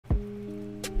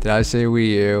Did I say Wii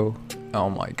U? Oh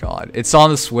my god. It's on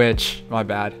the Switch. My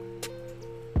bad.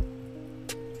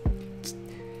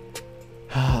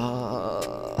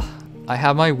 I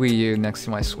have my Wii U next to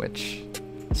my Switch.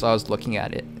 So I was looking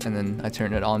at it, and then I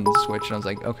turned it on the Switch, and I was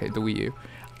like, okay, the Wii U.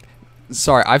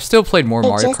 Sorry, I've still played more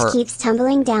Mario Kart. It just keeps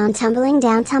tumbling down, tumbling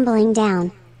down, tumbling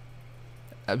down.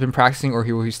 I've been practicing, or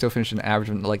he still finished an average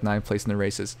of like 9th place in the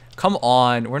races. Come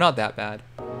on, we're not that bad.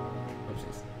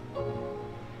 Oopsies.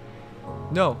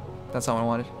 No, that's not what I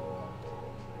wanted.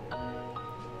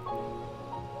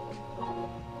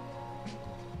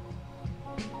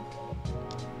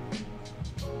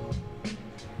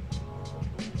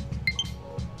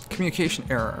 Communication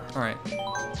error. Alright.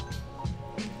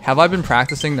 Have I been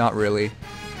practicing? Not really.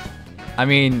 I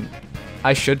mean,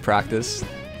 I should practice.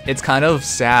 It's kind of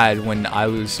sad when I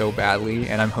lose so badly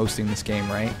and I'm hosting this game,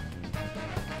 right?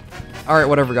 Alright,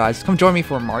 whatever guys. Come join me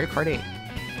for Mario Kart 8.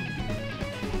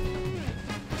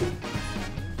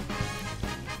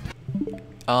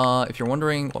 If you're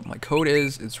wondering what my code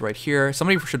is, it's right here.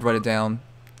 Somebody should write it down,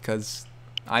 because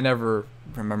I never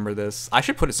remember this. I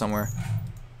should put it somewhere.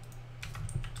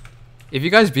 If you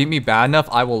guys beat me bad enough,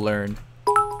 I will learn.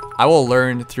 I will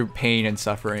learn through pain and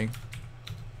suffering.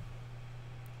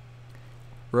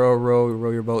 Row, row,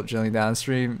 row your boat gently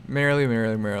downstream. Merrily,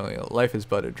 merrily, merrily. Life is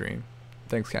but a dream.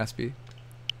 Thanks, Caspi.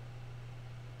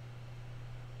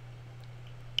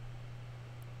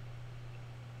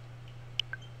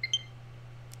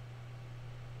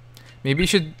 Maybe you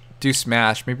should do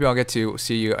Smash. Maybe I'll get to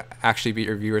see you actually beat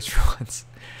your viewers for once.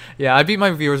 Yeah, I beat my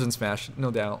viewers in Smash,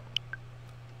 no doubt.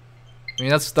 I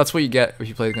mean, that's what you get if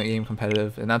you play the game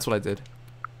competitive, and that's what I did.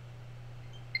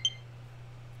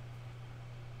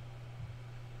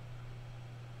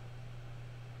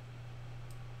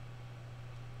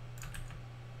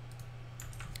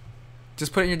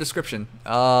 Just put it in your description.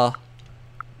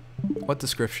 What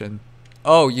description?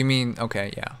 Oh, you mean,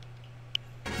 okay, yeah.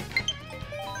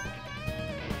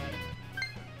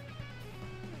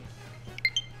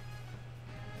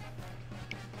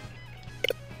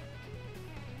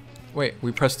 Wait,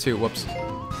 we pressed 2, whoops.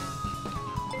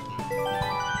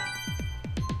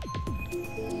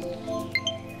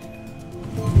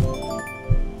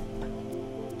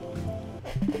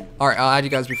 Alright, I'll add you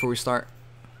guys before we start.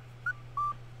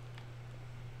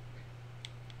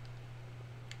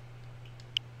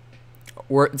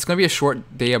 It's gonna be a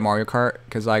short day of Mario Kart,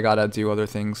 because I gotta do other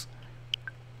things.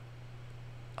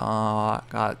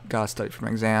 Gotta study for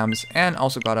my exams, and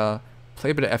also gotta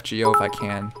play a bit of FGO if I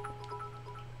can.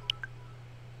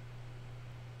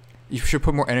 You should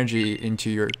put more energy into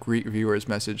your greet viewers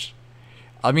message.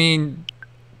 I mean,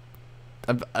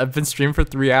 I've been streaming for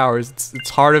 3 hours.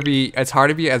 It's hard to be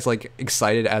as like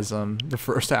excited as the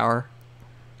first hour.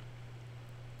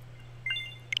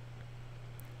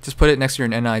 Just put it next to your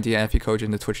NID and FE code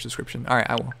in the Twitch description. All right,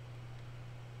 I will.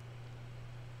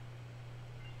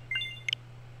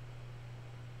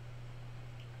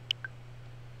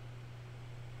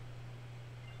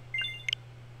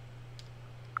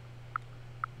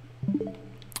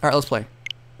 All right, let's play.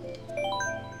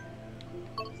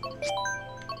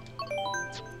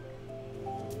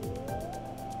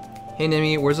 Hey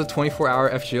Nimi, where's the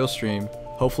 24-hour FGO stream?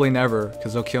 Hopefully never,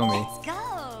 because they'll kill me. Let's go.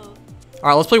 All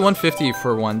right, let's play 150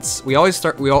 for once. We always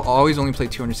only play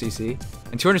 200cc,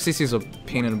 and 200cc is a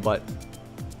pain in the butt.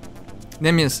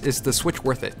 Nimi, is the Switch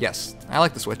worth it? Yes, I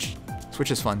like the Switch.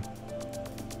 Switch is fun.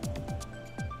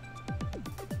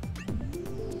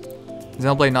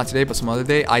 Xenoblade not today, but some other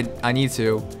day. I need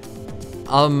to.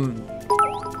 I'm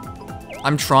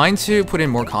trying to put in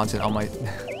more content on my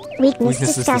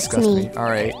Weaknesses disgust me. All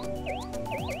right.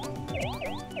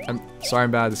 I'm sorry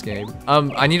I'm bad at this game.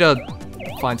 I need to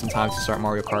find some time to start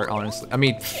Mario Kart. Honestly, I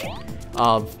mean,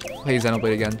 play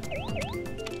Xenoblade again.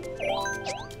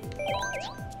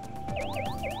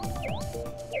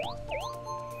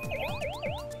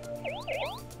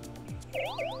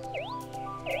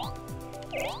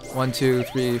 One, 2,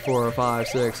 3, 4, 5,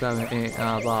 6, 7, 8,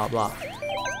 blah blah.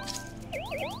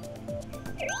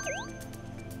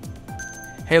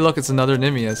 Hey, look, it's another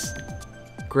Nimius.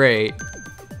 Great.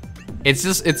 It's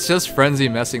just Frenzy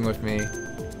messing with me.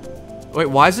 Wait,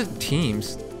 why is it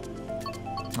teams?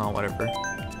 Oh, whatever.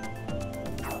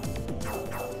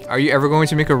 Are you ever going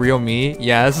to make a real me?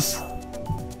 Yes.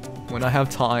 When I have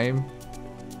time.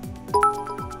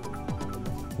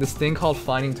 This thing called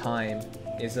finding time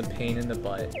is a pain in the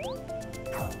butt.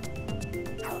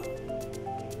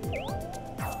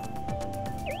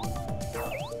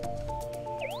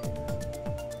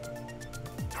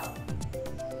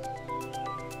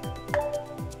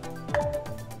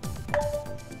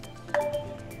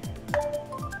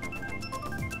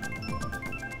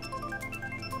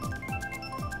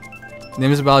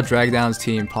 Name is about to drag down his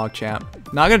team,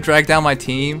 PogChamp. Not gonna drag down my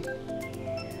team.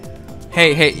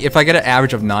 Hey, if I get an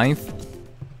average of 9th,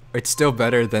 it's still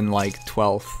better than like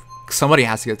 12th. Somebody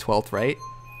has to get 12th, right?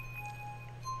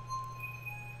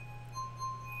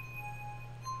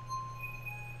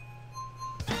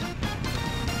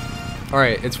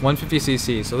 Alright, it's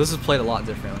 150cc, so this is played a lot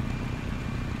differently.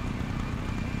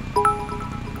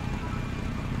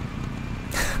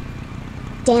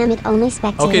 Damn it, only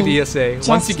spectating. Okay, DSA. Just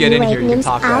Once you get in wait, here, you can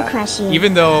talk I'll that. crush you.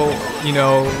 Even though, you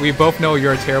know, we both know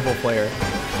you're a terrible player.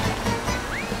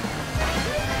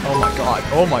 Oh my god,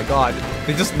 oh my god.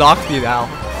 They just knocked me out.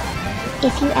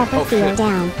 If you ever feel shit.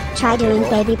 down, try doing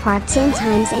baby park 10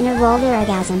 times in a roller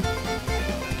orgasm.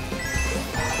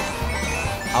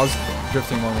 I was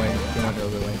drifting one way, going the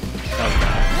other way. That was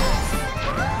bad.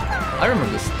 I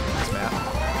remember this map.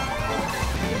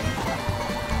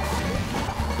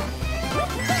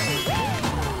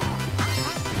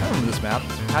 I remember this map.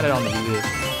 I had it on the Wii.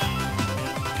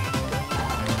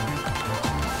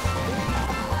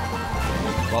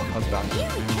 Well, I was back.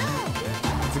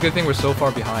 It's a good thing we're so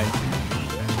far behind.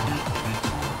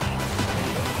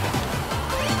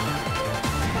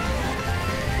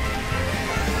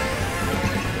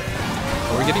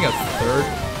 Are we getting a third?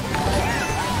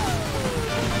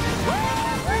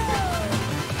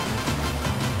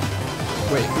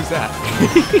 Wait, who's that?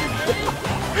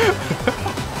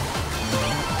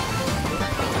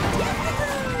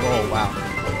 Oh, wow.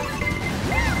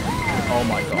 Oh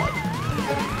my god.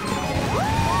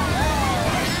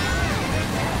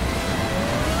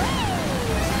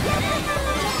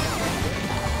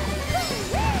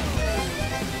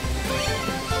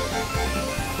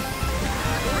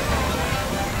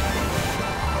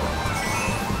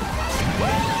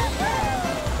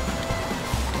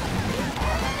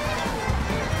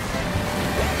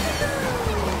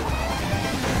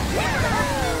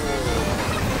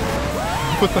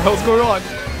 What the hell's going on?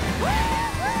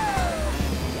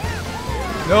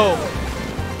 No.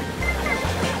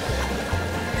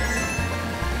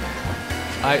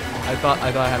 I thought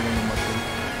I had one more mushroom.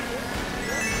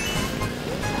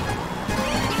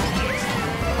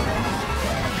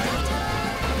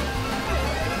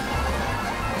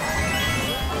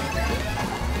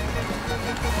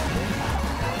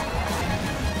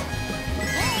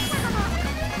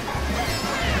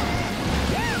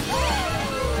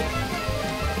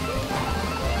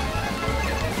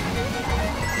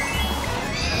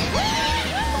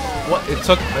 What? It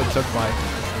took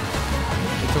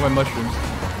my mushrooms.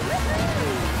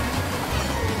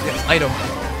 Yes, item.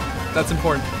 That's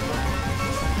important.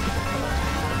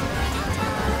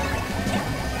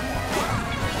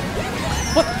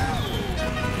 What?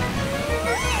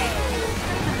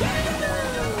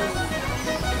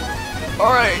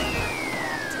 All right.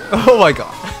 Oh my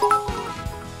god.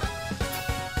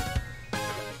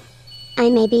 I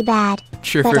may be bad.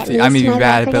 Sure, But 50. at I may be least my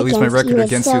bad, but at record least my against record you is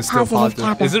against still you is still positive, positive.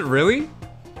 Kappa. Is it really?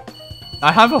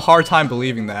 I have a hard time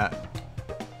believing that.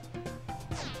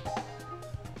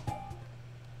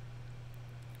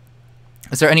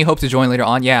 Is there any hope to join later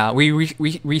on? Yeah, we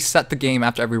reset the game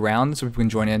after every round so people can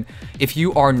join in. If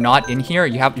you are not in here,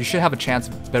 you should have a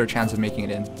better chance of making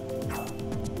it in.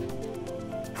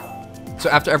 So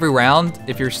after every round,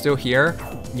 if you're still here,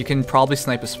 you can probably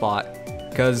snipe a spot,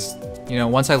 because you know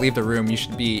once I leave the room, you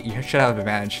should have an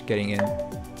advantage getting in.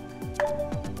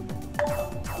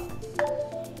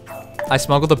 I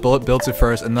smuggled the bullet bill to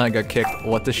first, and then I got kicked.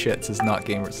 What the shit? This is not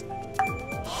gamers.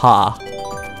 Ha,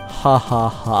 ha ha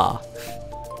ha.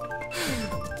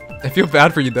 I feel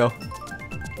bad for you though.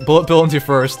 Bullet bill into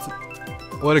first.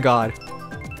 What a god.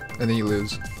 And then you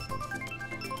lose.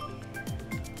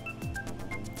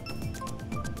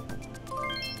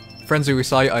 Frenzy, we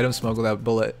saw you item smuggle that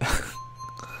bullet.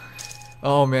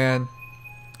 Oh man.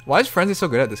 Why is Frenzy so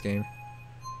good at this game?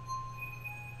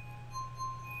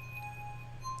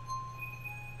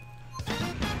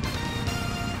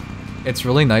 It's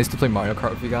really nice to play Mario Kart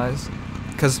with you guys,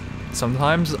 because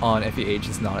sometimes on FEH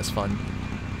it's not as fun.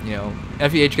 You know,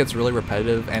 FEH gets really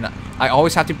repetitive, and I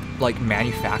always have to like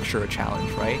manufacture a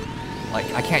challenge, right?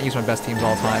 Like I can't use my best teams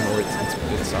all the time, or it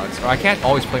sucks. Or I can't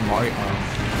always play Mario.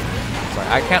 Sorry,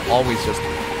 I can't always just.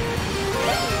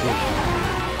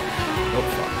 Oh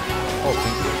fuck! Oh,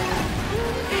 thank you.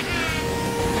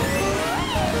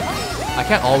 I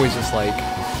can't always just like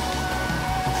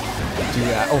do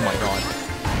that. Oh my god.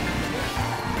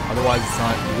 Otherwise, it's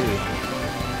not good.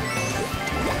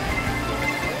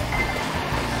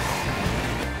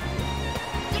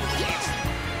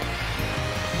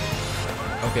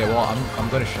 Okay, well, I'm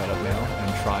gonna shut up now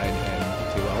and try and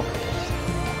do well.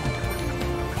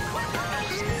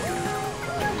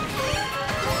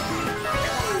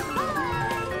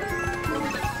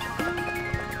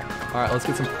 Alright, let's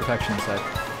get some protection instead.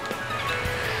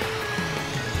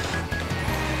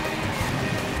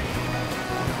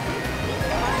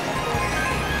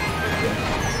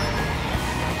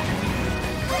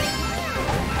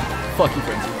 Fuck you,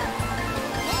 Frenzy.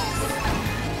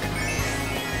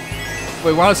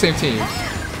 Wait, we're on the same team.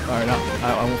 Alright, no,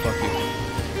 I won't fuck you.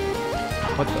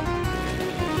 What the?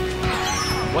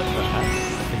 What the heck?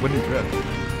 It wouldn't drift.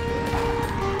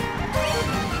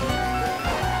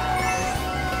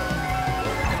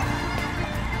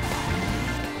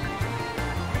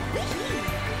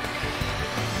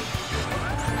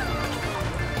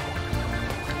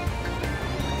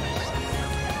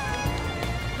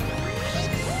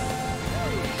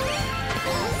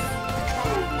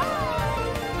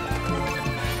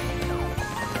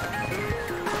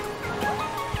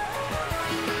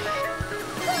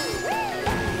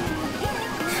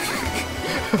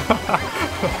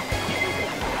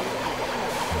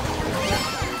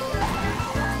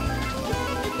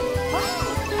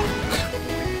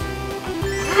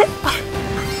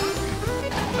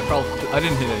 I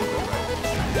didn't hit anything, right?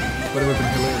 But it would have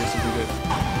been hilarious if we did.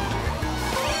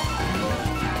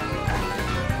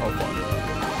 Oh fuck.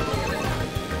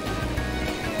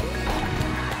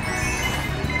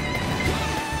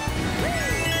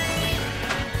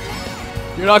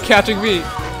 You're not catching me!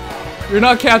 You're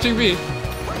not catching me!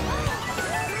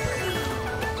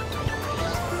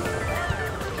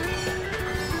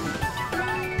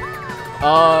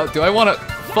 Do I wanna...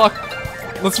 Fuck!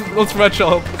 Let's red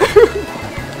shell him.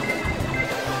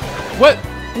 What?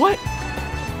 What?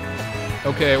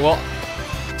 Okay, well,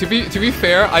 to be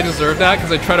fair, I deserve that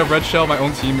because I tried to red shell my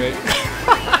own teammate.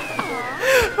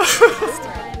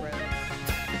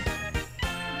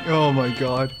 Oh my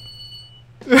god.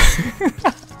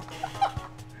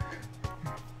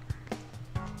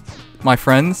 My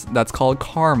friends, that's called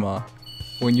karma.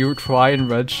 When you try and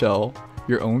red shell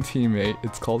your own teammate,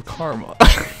 it's called karma.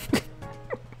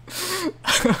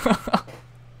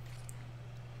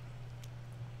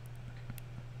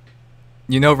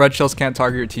 You know red shells can't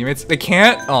target your teammates? They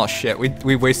can't? Oh shit,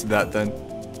 we wasted that then.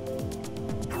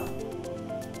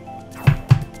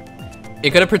 It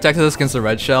could have protected us against the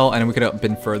red shell and we could have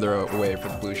been further away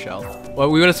from the blue shell. Well,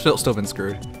 we would have still been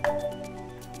screwed.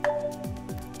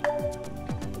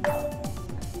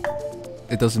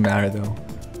 It doesn't matter though.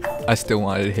 I still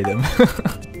wanted to hit him.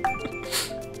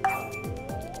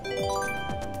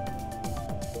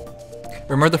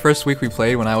 Remember the first week we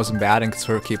played when I wasn't bad and could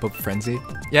sort of keep up Frenzy?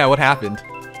 Yeah, what happened?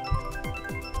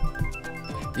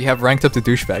 You have ranked up to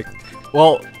douchebag.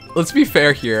 Well, let's be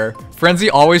fair here. Frenzy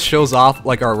always shows off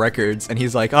like our records and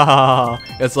he's like, ah,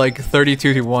 it's like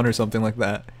 32-1 or something like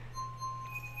that.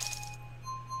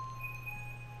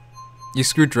 You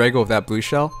screwed Drago with that blue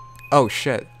shell? Oh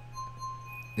shit.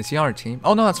 Is he on our team?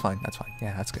 Oh no, that's fine. That's fine.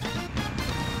 Yeah, that's good.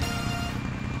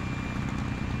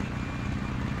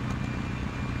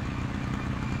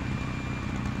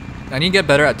 I need to get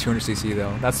better at 200cc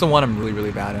though. That's the one I'm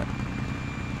really bad at.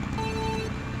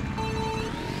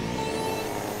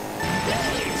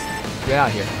 Get out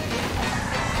of here.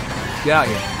 Get out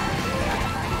of here.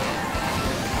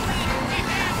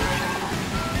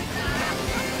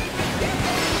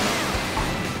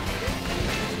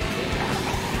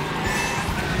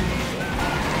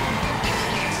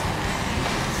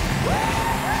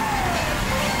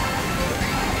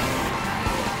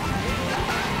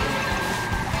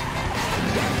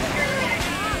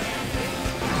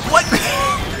 What?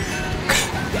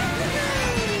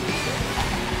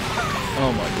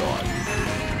 Oh my god.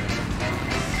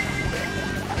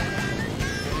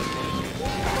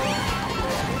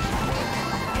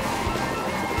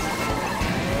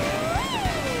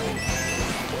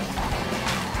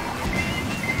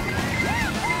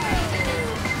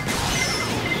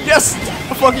 Yes!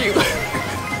 Fuck you!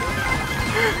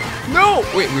 No!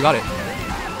 Wait, we got it.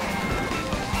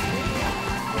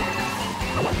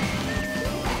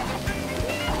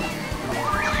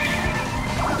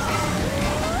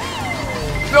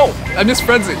 No! I missed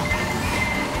Frenzy!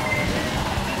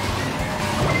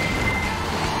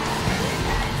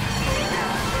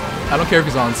 I don't care if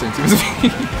he's on the same team as me.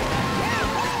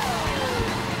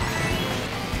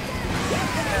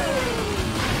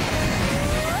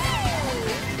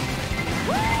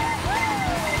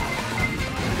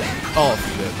 Oh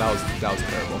shit, that was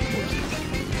terrible.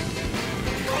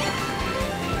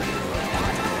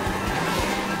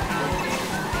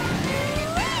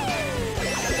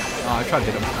 Oh, I tried to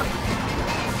hit him.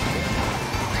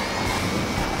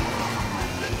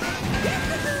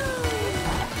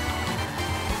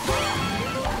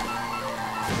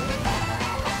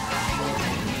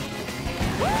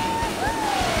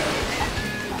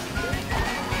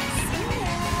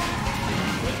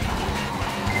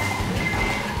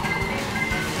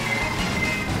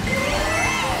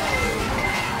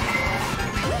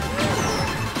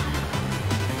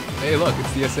 Hey, look, it's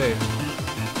DSA.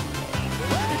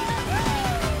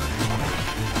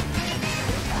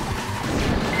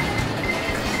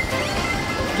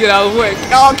 Get out of the way.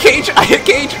 Oh, Cage! I hit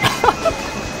Cage!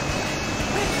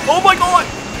 Oh my god!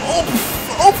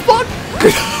 Oh fuck!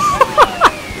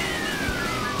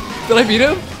 Did I beat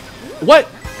him? What?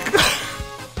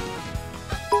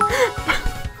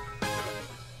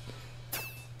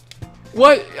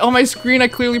 What? On my screen I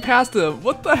clearly passed him.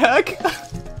 What the heck?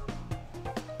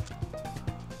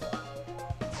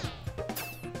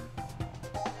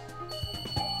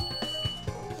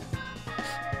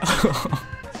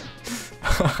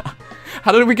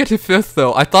 How did we get to 5th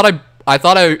though? I thought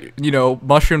I, you know,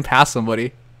 mushroom past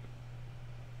somebody.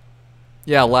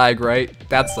 Yeah, lag, right?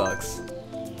 That sucks.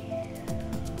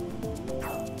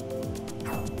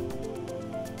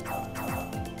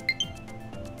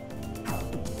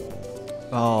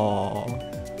 Oh,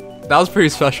 that was pretty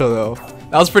special though.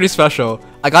 That was pretty special.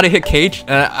 I gotta hit Cage,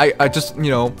 and I just, you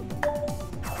know,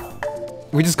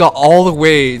 we just got all the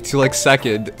way to like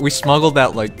 2nd. We smuggled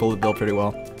that like bullet bill pretty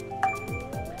well.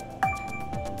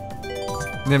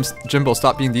 Nims, Jimbo,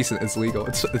 stop being decent. It's legal.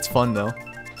 It's fun though.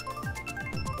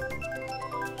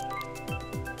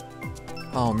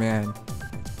 Oh man,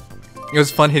 it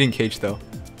was fun hitting Cage though.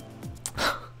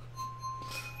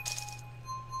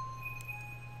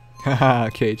 Haha,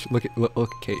 Cage. Look at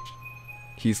Cage.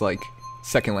 He's like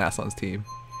 2nd last on his team.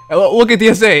 And look at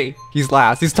DSA. He's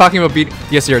last. He's talking about beating.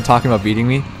 DSA, you're talking about beating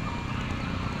me.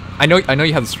 I know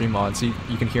you have the stream on, so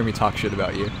you can hear me talk shit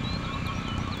about you.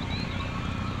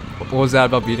 What was that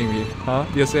about beating me, huh?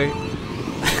 DSA.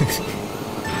 Okay.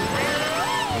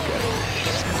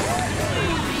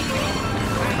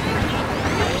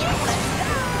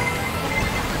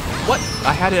 What?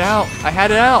 I had it out. I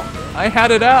had it out. I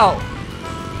had it out.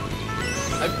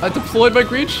 I deployed my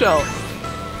green shell.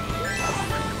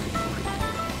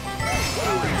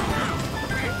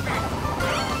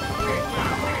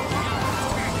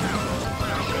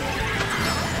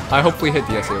 I hopefully hit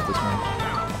DSA with this one.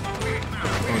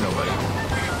 Oh, nobody.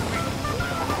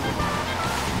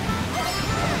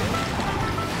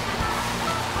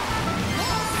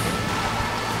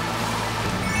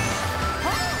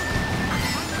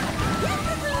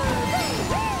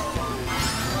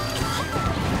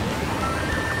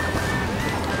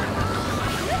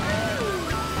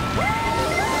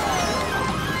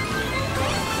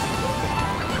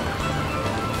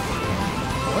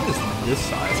 This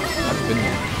size. I've been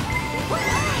here.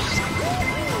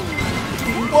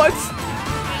 What?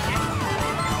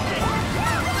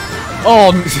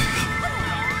 Oh.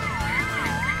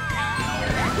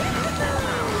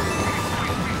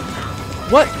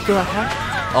 What the heck?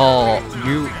 Oh,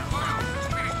 you.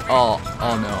 Oh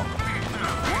no.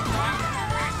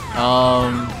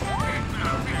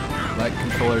 Let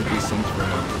controller be synced for me.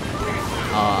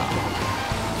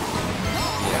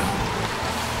 Yeah.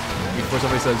 Before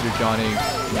somebody says you're Johnny,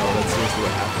 no, that's seriously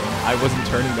what happened. I wasn't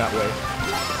turning that way.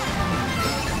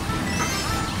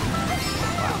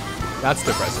 Wow, that's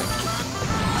depressing.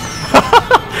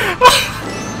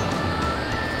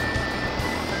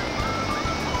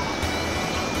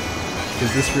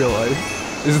 Is this real life?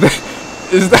 Is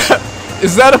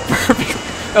that a perfect?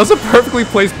 That was a perfectly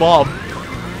placed bomb.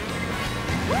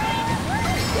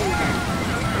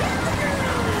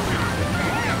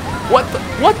 What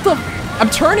the? I'm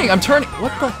turning.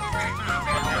 What the?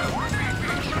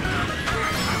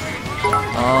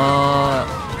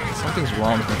 Something's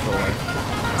wrong with the controller.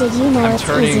 Did you know it's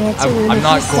easier to win I'm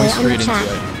not if you going stay on straight the into track? it.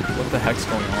 What the heck's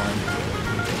going on?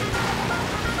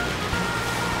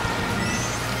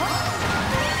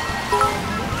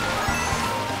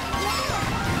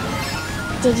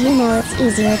 Did you know it's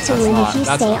easier to win if you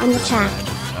stay on the track?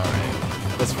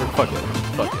 Alright. Let's fuck it.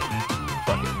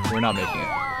 We're not making it.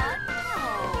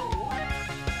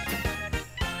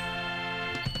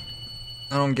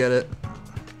 I don't get it.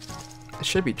 It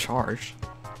should be charged.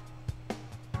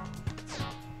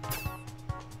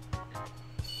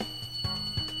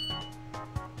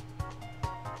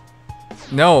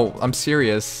 No, I'm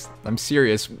serious.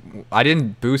 I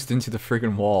didn't boost into the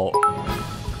freaking wall.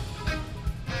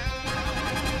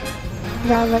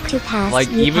 Bro, look too past. Like,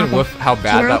 even with how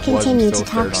bad that was, I'm continue still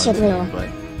to talk third shit, on lol. team, but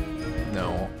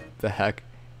no, the heck.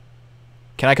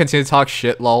 Can I continue to talk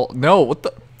shit, lol? No, what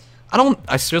the?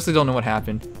 I seriously don't know what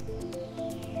happened.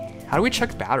 How do we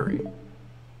check battery?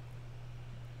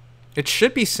 It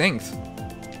should be synced.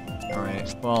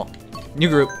 Alright, well, new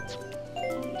group.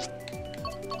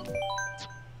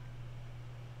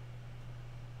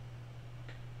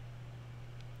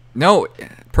 No,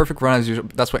 perfect run as usual.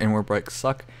 That's what inward brakes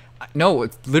suck. No,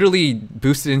 it's literally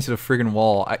boosted into the friggin'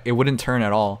 wall. It wouldn't turn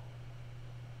at all.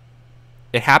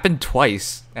 It happened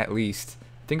twice, at least.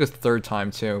 I think it was the third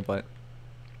time too, but...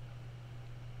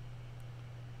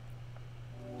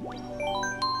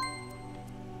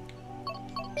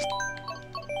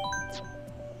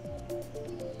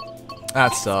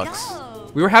 That sucks.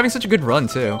 We were having such a good run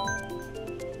too.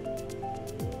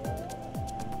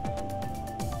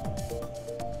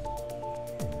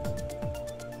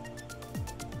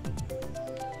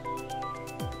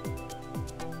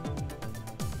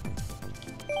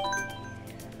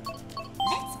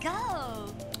 Let's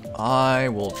go. I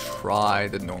will try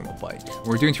the normal bike.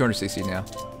 We're doing 200cc now.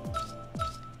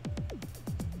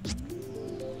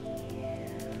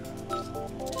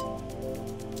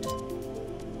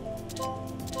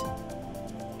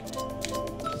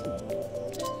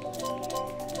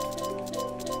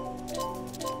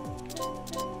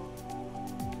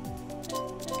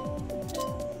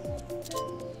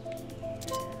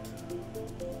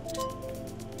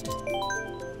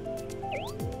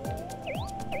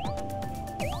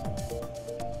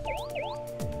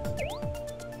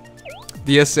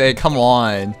 DSA, come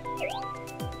on.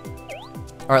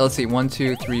 Alright, let's see. 1,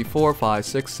 2, 3, 4, 5,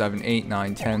 6, 7, 8,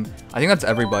 9, 10. I think that's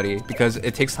everybody because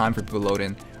it takes time for people to load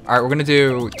in. Alright, we're gonna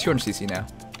do 200cc now.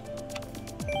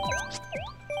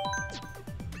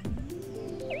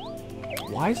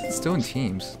 Why is it still in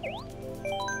teams?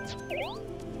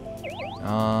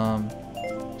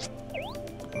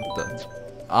 What the?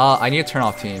 I need to turn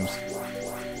off teams.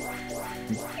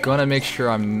 I'm gonna make sure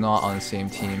I'm not on the same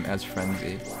team as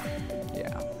Frenzy.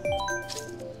 Yeah.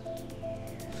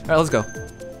 Alright, let's go.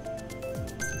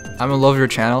 I'm in love with your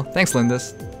channel. Thanks,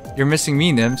 Lindis. You're missing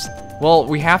me, Nims. Well,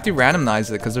 we have to randomize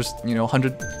it because there's, you know,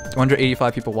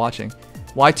 185 people watching.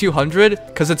 Why 200?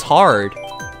 Because it's hard.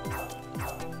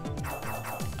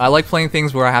 I like playing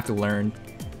things where I have to learn.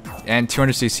 And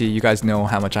 200cc, you guys know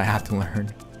how much I have to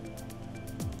learn.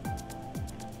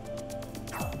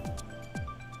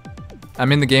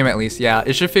 I'm in the game at least. Yeah,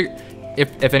 it should figure.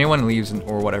 If anyone leaves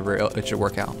or whatever, it should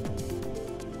work out.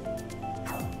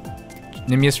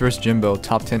 Nimius vs Jimbo,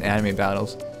 top 10 anime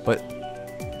battles. But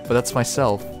that's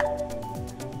myself.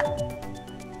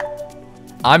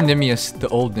 I'm Nimius, the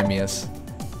old Nimius.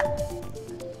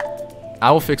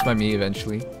 I will fix my me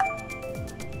eventually.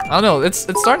 I don't know, it's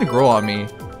starting to grow on me.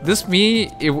 This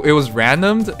me, it was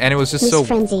randomed and it was just so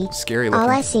Frenzy. Scary looking. All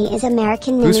I see is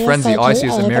American Nimius. Who's Frenzy? All I see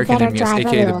is American Nimius,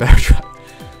 aka the better driver.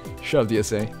 Shut up,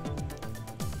 DSA.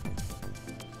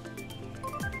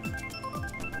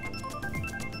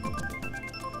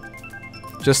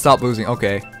 Just stop losing,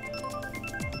 okay.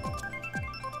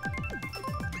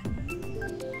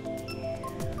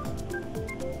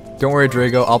 Don't worry,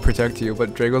 Drago, I'll protect you,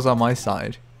 but Drago's on my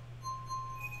side.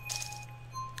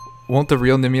 Won't the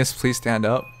real Nimius please stand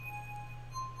up?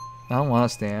 I don't want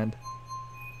to stand.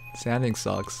 Standing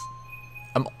sucks.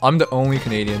 I'm the only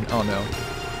Canadian. Oh no.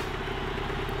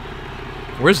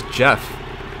 Where's Jeff?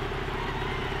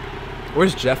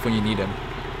 Where's Jeff when you need him?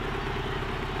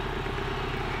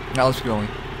 Now let's keep going.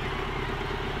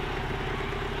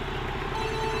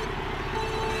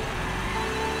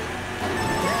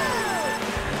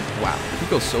 Wow, he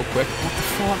goes so quick. What the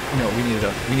fuck? No,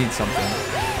 we need something.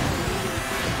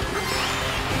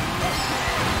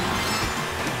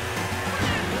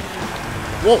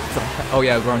 Whoa! What the heck? Oh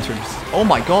yeah, we're on turn. Oh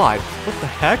my god! What the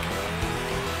heck?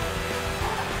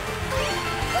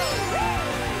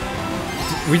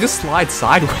 We just slide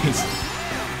sideways.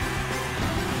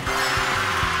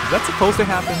 Is that supposed to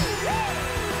happen?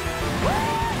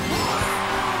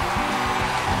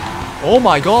 Oh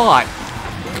my god!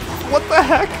 What the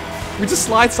heck? We just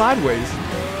slide sideways.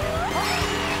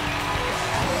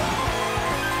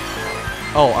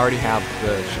 Oh, I already have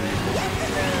the shitty.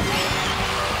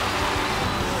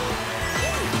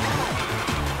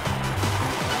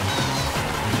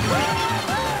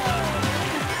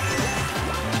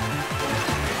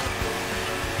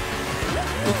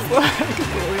 What the heck is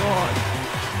going on?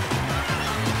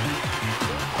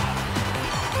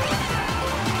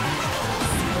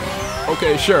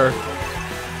 Okay, sure.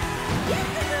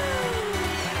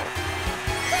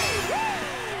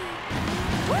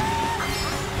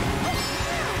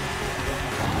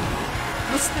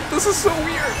 This is so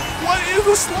weird. What is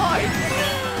the slide?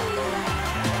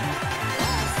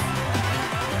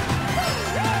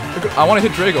 I want to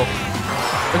hit Drago.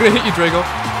 I'm gonna hit you, Drago.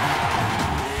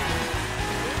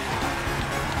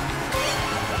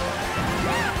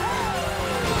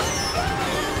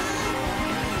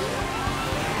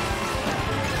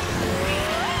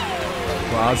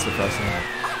 Wow, that's depressing.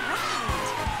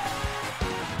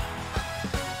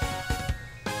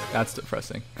 That's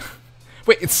depressing.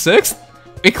 Wait, it's 6th?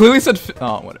 It clearly said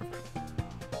oh, whatever.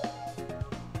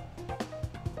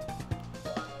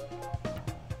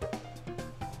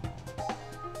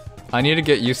 I need to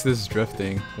get used to this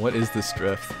drifting. What is this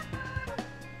drift?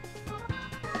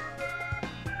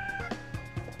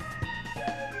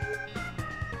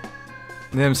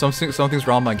 Nim, something's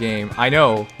wrong with my game. I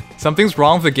know. Something's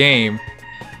wrong with the game.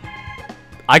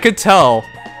 I could tell.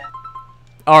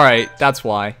 Alright, that's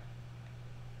why.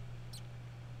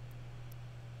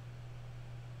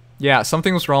 Yeah,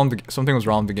 something was wrong with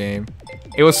the game.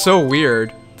 It was so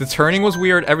weird. The turning was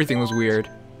weird, everything was weird.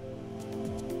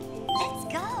 Let's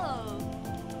go.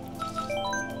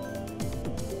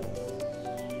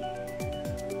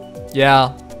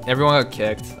 Yeah, everyone got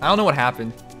kicked. I don't know what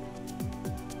happened.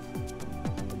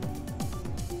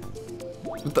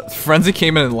 The Frenzy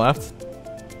came in and left?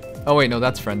 Oh wait, no,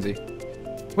 that's Frenzy.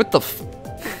 What the f-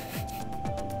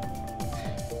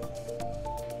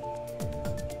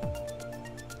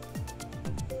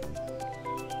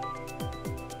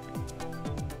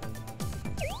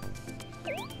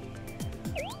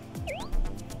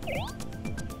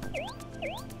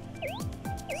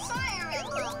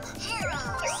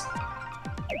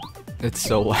 It's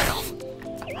so loud.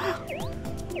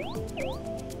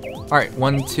 Alright,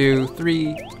 1, 2,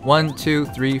 3. 1, 2,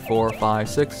 3, 4, 5,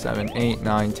 6, 7, 8,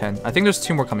 9, 10. I think there's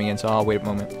 2 more coming in, so I'll wait a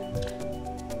moment.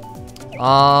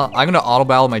 I'm gonna auto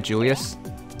battle my Julius.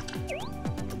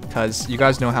 Because you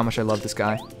guys know how much I love this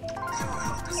guy.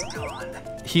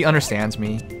 He understands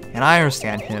me, and I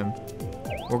understand him.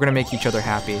 We're gonna make each other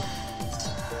happy.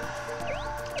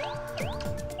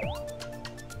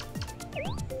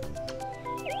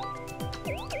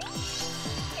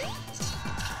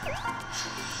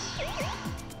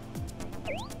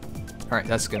 Alright,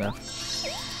 that's good enough.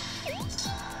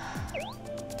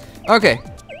 Okay,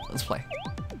 let's play.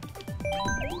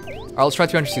 Alright, let's try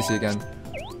 200cc again.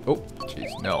 Oh,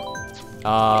 jeez, no.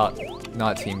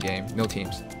 Not a team game. No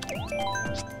teams.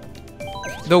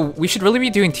 Though, we should really be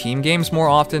doing team games more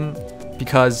often,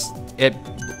 because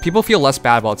people feel less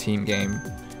bad about team game.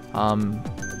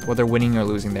 Whether winning or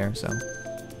losing there, so.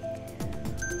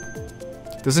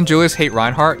 Doesn't Julius hate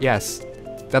Reinhardt? Yes.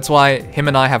 That's why him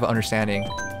and I have an understanding.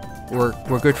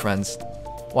 We're good friends.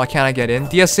 Why can't I get in?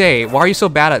 DSA, why are you so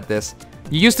bad at this?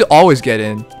 You used to always get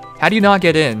in. How do you not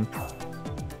get in?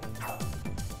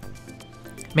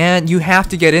 Man, you have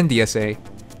to get in, DSA.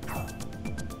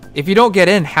 If you don't get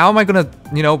in, how am I gonna,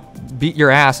 you know, beat your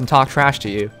ass and talk trash to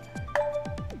you?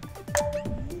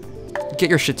 Get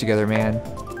your shit together, man.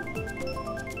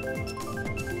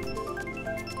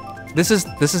 This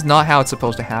is not how it's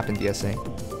supposed to happen, DSA.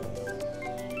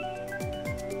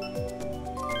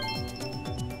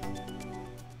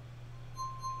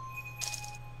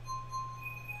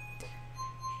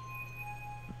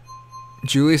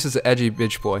 Julius is an edgy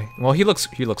bitch boy. Well, he looks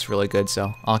really good,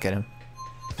 so I'll get him.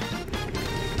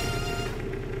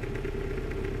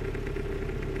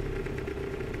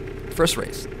 First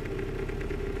race.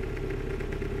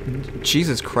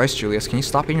 Jesus Christ, Julius, can you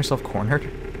stop getting yourself cornered?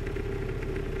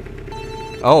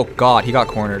 Oh God, he got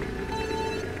cornered.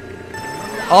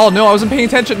 Oh no, I wasn't paying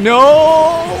attention.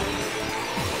 No!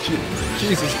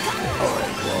 Jesus.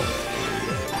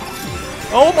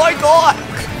 Oh my God!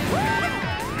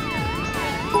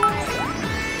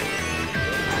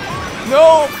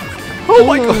 No! Oh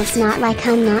my God! It's not like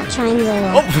I'm not trying to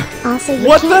roll. Oh. Also, you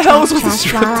What can't the hell is talk with this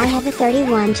trash while I drifting? have a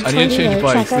 31 to I need to 28 change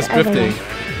bikes. record This drifting.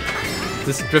 overlay.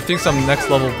 This drifting some next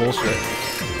level bullshit.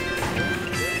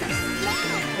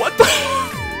 What the?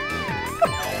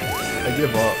 I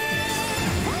give up.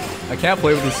 I can't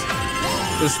play with this.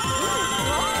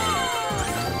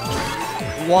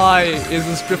 Why is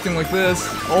this drifting like this?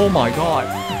 Oh my God.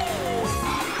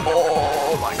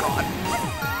 Oh my God.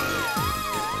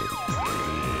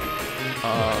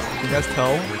 Can you guys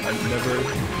tell? I've never.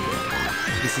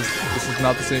 This is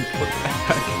not the same. What the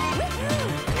heck?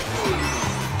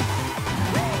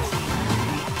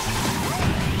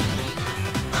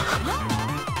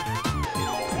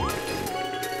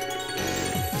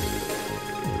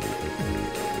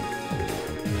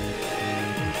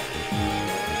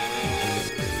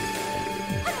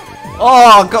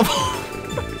 Oh, come on.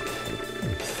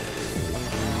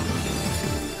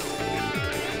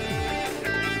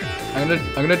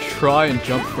 I'm gonna try and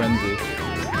jump frenzy.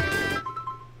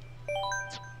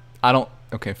 I don't.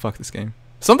 Okay, fuck this game.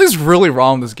 Something's really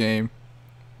wrong with this game.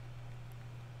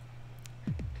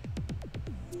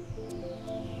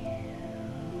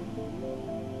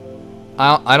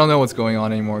 I don't know what's going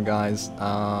on anymore, guys.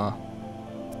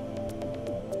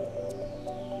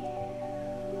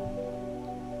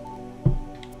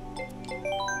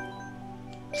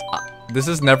 This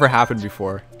has never happened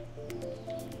before.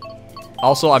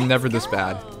 Also, I'm never this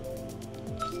bad.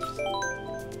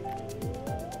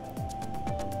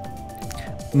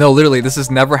 No, literally, this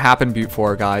has never happened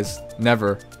before, guys.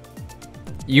 Never.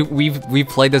 We've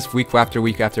played this week after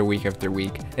week after week after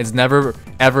week. It's never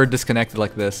ever disconnected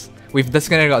like this. We've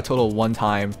disconnected a total one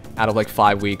time out of like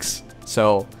 5 weeks.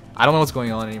 So I don't know what's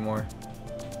going on anymore.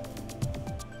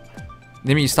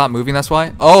 Maybe you stopped moving, that's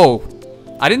why? Oh!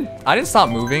 I didn't stop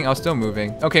moving, I was still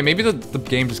moving. Okay, maybe the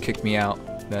game just kicked me out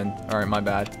then. Alright, my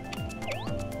bad.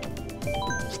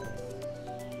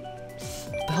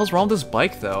 What the hell's wrong with this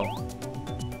bike though?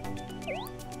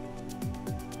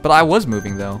 But I was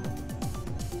moving though.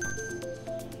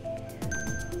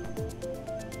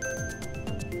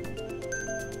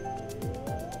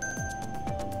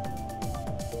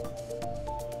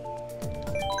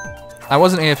 I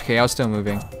wasn't AFK, I was still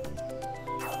moving.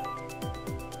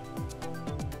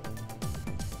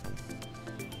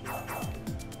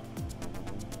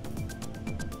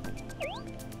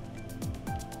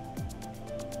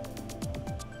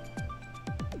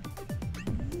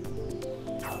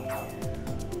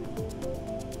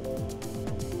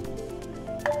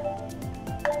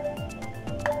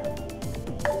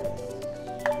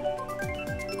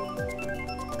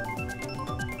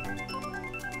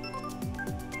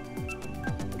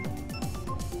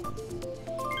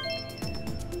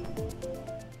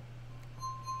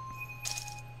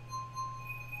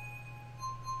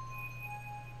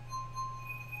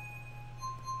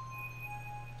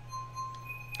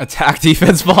 Attack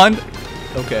defense bond?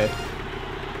 Okay.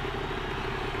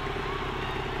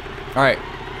 Alright.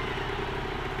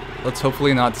 Let's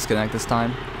hopefully not disconnect this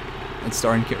time. It's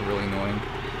starting to get really annoying.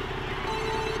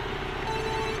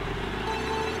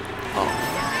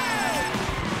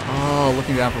 Oh,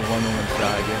 looking down for 1 moment to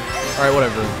die again. Alright,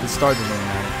 whatever. The start doesn't really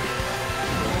matter.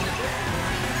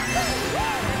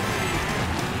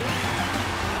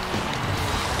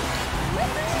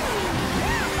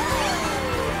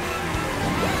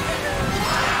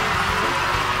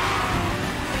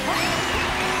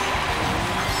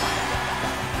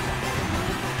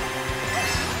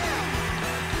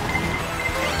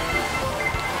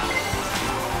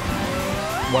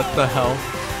 What the hell?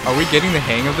 Are we getting the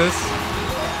hang of this?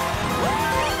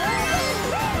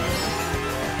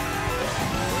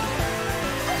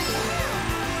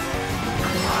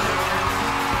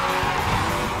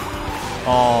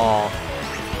 Oh.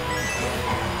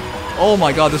 Oh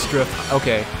my god, this drift.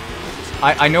 Okay.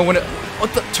 I know when it...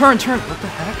 What the... Turn! What the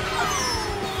heck?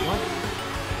 What?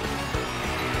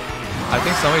 I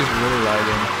think somebody's really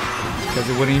lagging. Because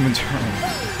it wouldn't even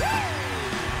turn.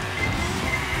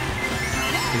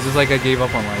 This is like I gave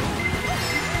up on life.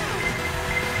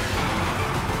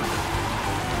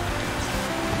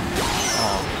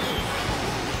 Oh.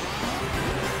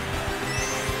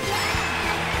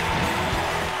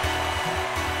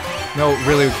 No,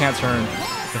 really, we can't turn.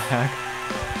 What the heck?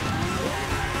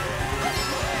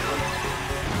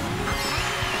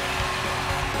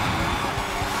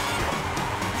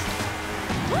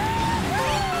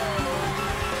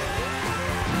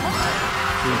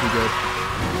 Really good.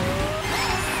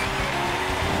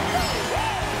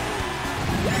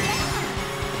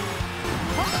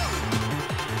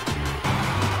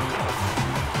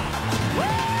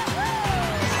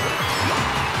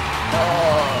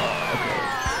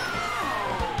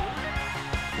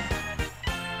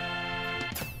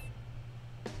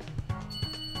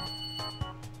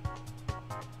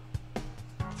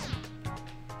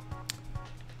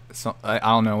 So, I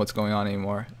don't know what's going on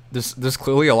anymore. There's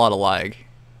clearly a lot of lag.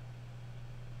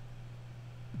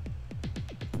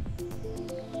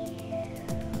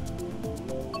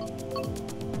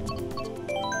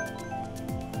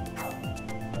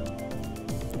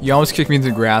 You almost kicked me into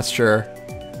the grass, sure.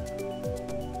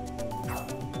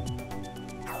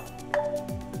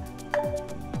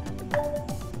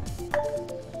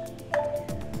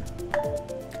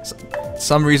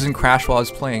 Some reason crashed while I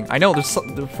was playing. I know,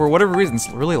 for whatever reason, it's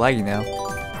really laggy now.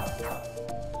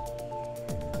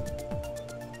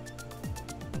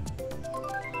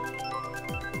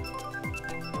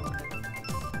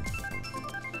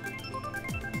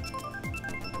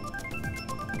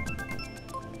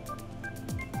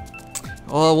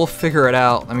 Well, we'll figure it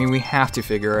out. I mean, we have to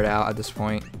figure it out at this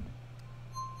point.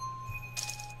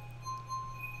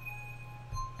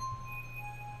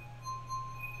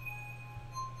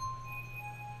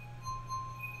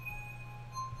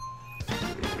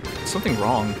 Something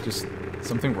wrong, just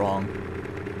something wrong.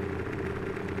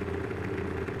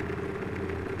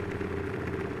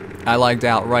 I lagged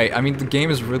out, right. I mean, the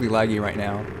game is really laggy right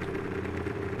now.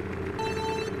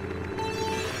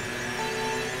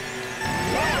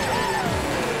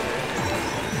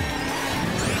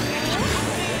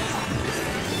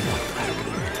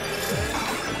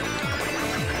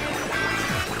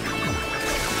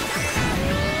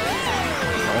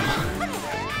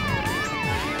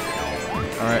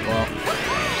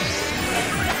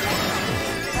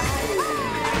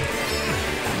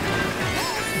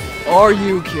 Are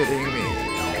you kidding me?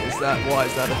 Is that why?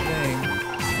 Is that a thing?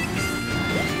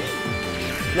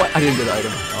 What? I didn't get the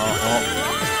item. Oh,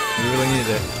 you really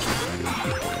needed it.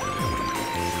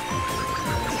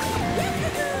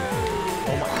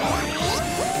 Oh my god.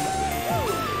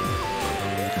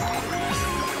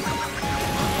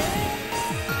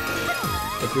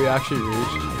 If we actually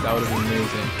reached, that would have been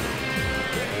amazing.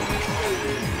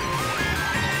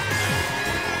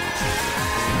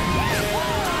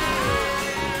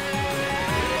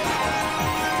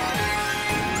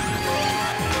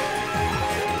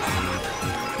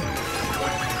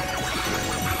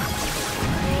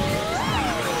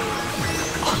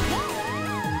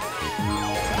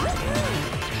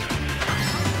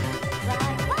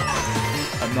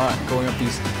 I'm not going up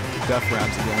these death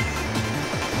ramps again.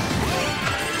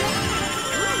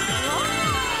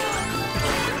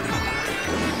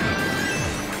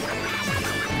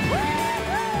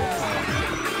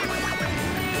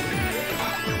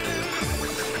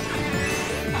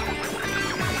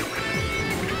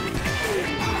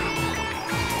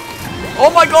 Oh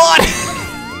my god!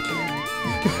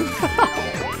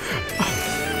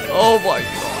 Oh my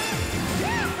god.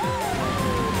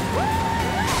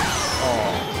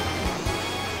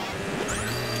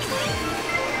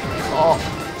 Oh.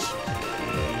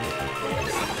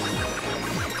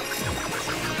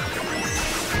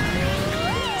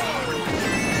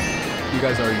 You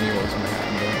guys already knew what was gonna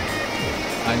happen though.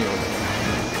 I knew what was gonna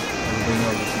happen. Everybody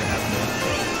knows what's gonna happen though.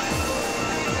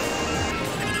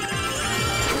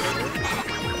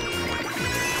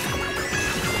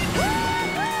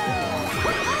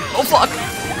 Oh fuck!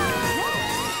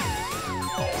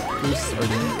 Boosts are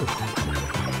dangerous.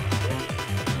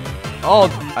 Oh,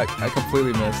 I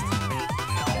completely missed.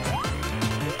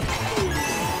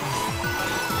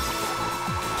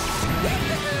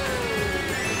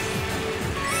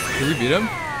 Did we beat him?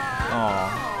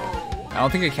 Oh, I don't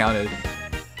think it counted. I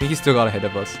think he still got ahead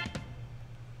of us.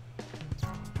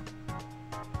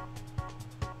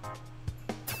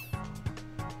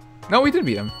 No, we did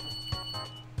beat him.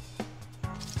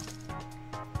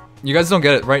 You guys don't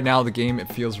get it right now. The game, it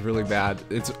feels really bad.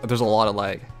 There's a lot of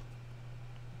lag.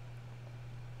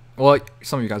 Well,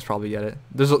 some of you guys probably get it.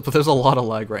 But there's a lot of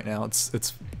lag right now.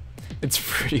 It's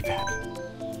pretty bad.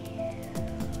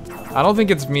 I don't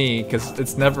think it's me because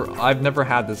I've never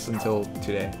had this until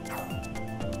today.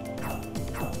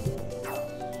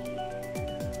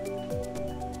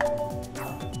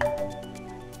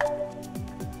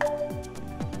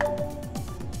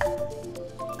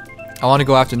 I want to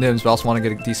go after Nims, but I also want to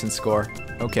get a decent score.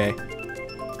 Okay.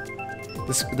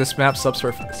 This map sucks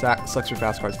for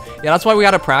fast cards. Yeah, that's why we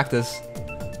gotta practice.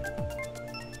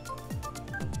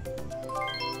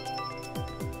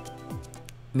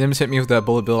 Nims hit me with that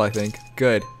bullet bill, I think.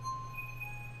 Good.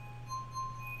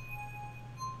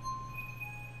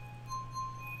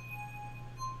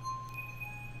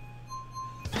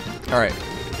 Alright.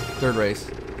 Third race.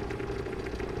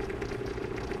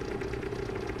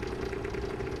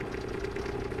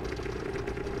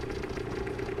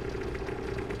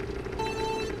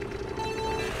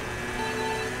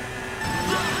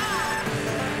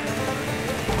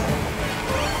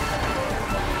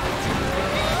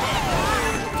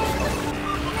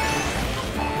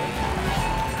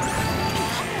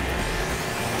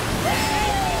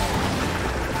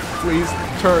 Please,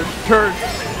 turn.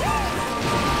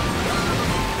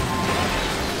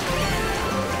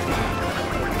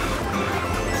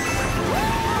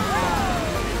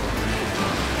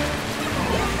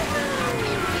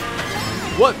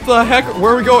 What the heck?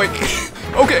 Where are we going?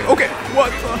 Okay,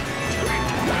 what the?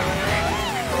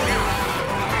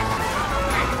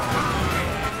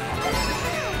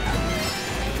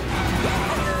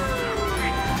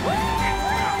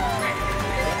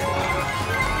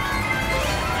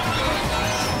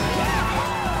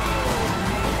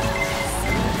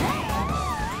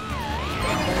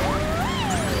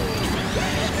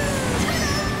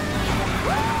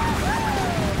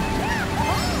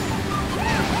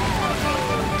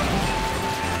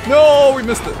 No, we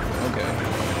missed it. Okay.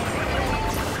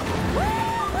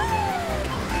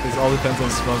 This all depends on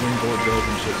smuggling bullet bills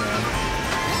and shit, man.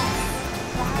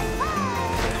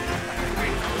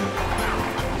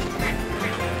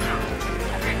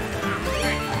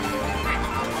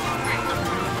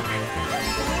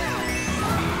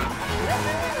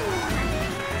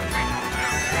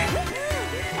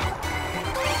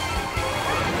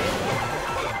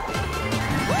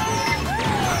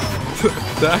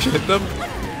 Dash hit them.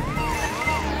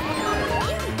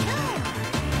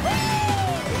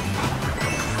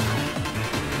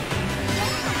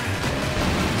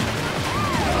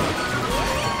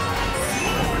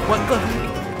 What the heck?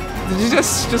 Did you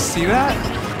just see that?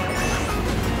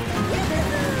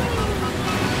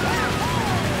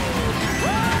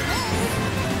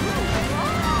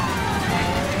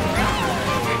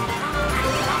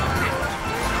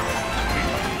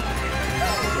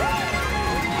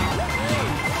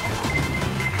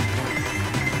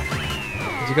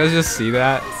 Did you guys just see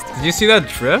that? Did you see that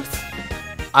drift?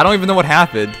 I don't even know what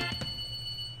happened.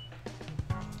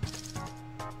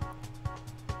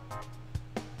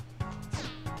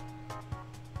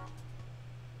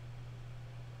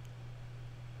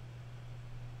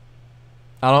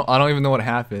 I don't even know what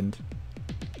happened.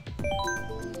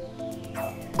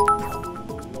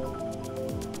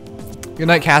 Good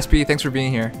night, Caspi. Thanks for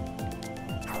being here.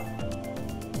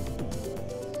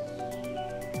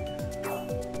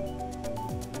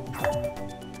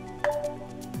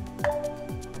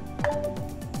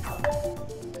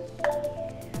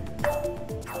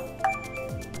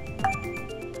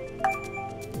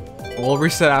 We'll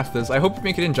reset after this. I hope you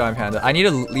make it in Giant Panda. I need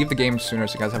to leave the game sooner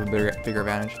so you guys have a bigger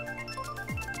advantage.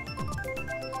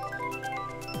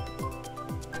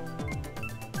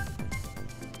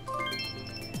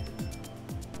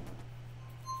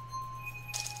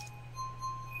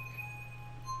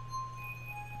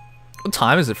 What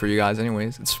time is it for you guys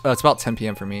anyways? It's about 10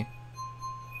 p.m. for me.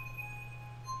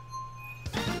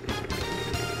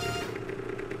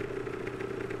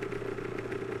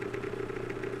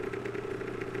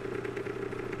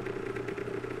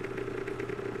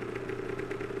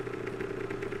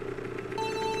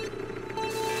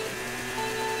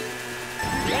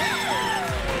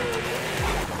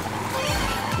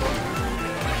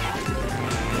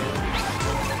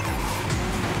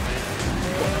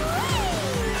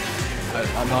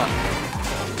 I'm not.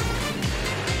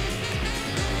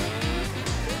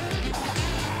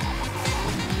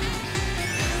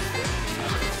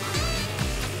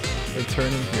 They're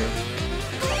turning here.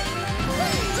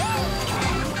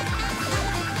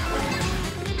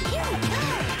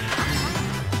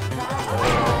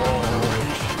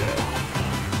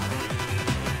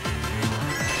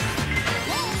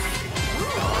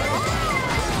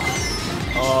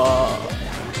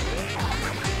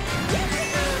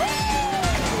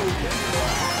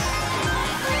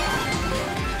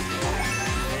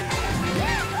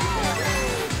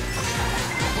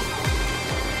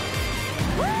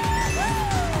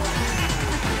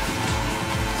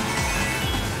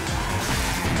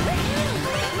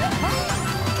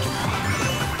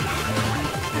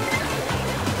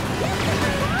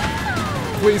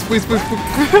 Please, please, please, please.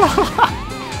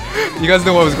 You guys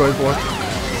know what I was going for.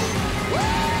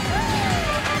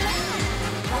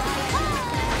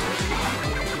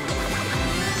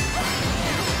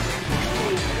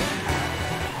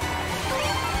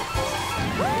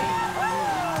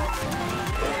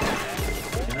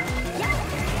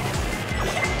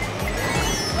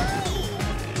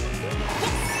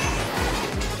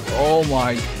 Oh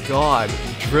my god,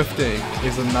 drifting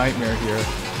is a nightmare here.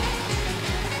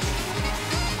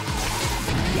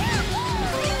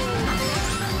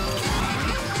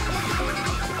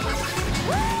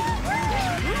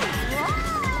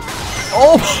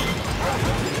 Oh!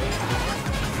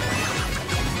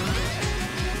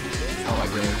 Oh my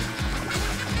goodness.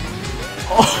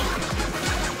 Oh!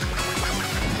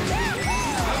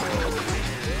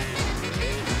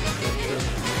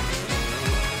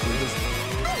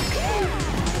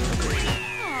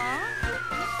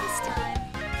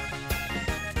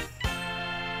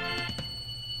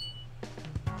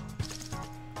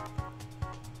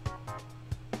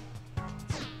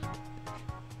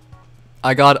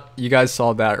 You guys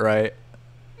saw that, right?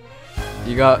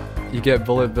 You get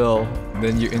Bullet Bill,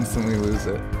 then you instantly lose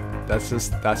it. That's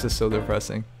just so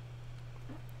depressing.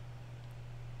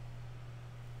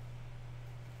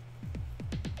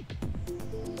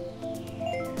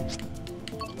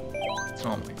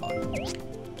 Oh my god.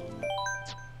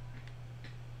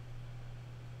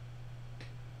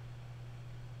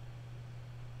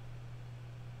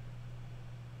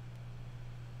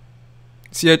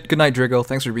 See ya. Good night, Drigo.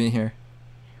 Thanks for being here.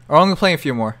 Or I'm gonna play a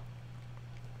few more.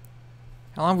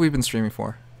 How long have we been streaming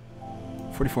for?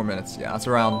 44 minutes. Yeah, that's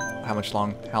around how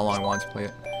long I wanted to play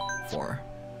it for.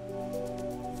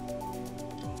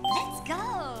 Let's go.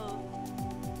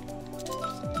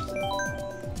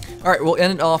 All right, we'll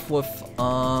end it off with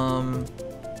end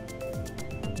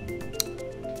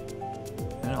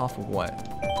it off with what?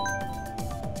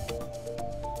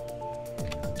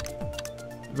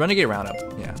 Renegade Roundup.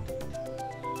 Yeah.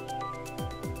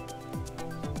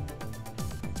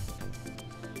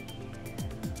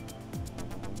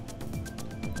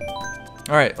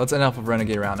 Alright, let's end up with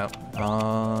Renegade Roundup.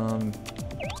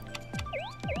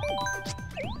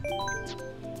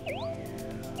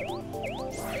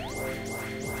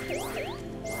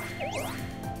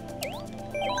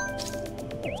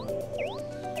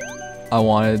 I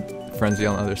wanted Frenzy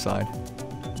on the other side.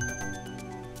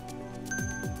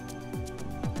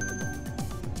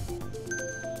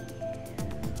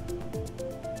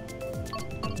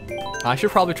 I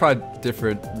should probably try a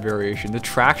different variation. The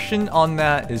traction on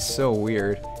that is so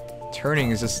weird.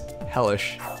 Turning is just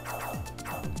hellish.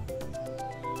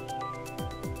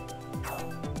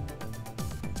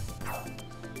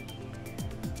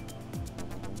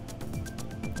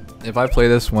 If I play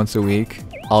this once a week,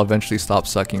 I'll eventually stop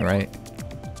sucking, right?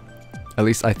 At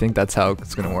least I think that's how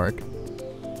it's gonna work.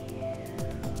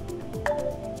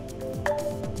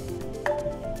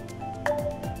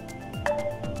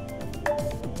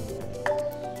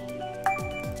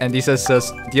 And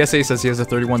DSA says he has a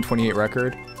 31-28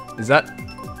 record. Is that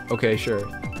okay? Sure.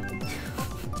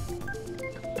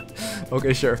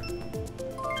 Okay, sure.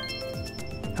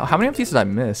 How many of these did I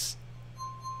miss?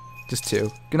 Just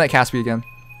 2. Good night, Caspi again.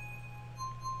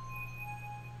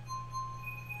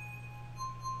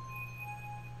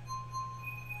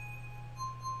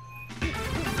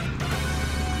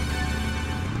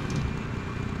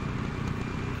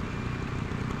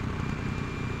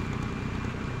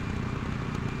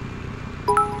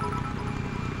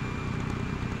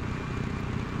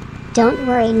 Don't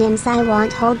worry, Nims, I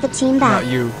won't hold the team back.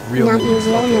 Not you, real Not you,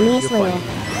 real okay, Nimmies, you're real. fine.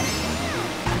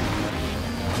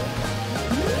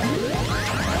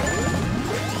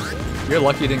 You're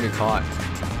lucky you didn't get caught.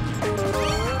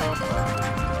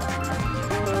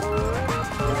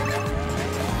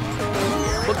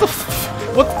 What the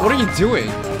f- What are you doing?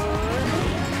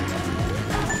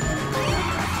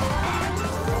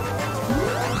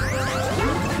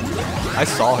 I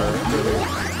saw her.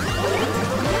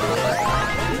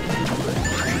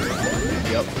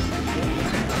 Yep.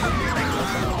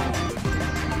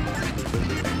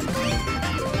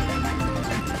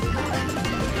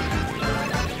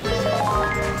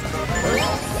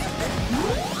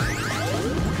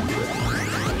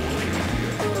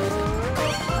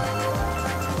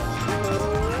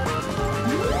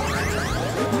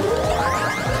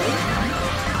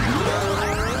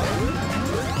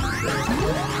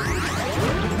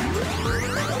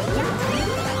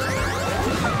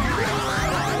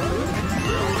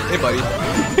 Hey, buddy.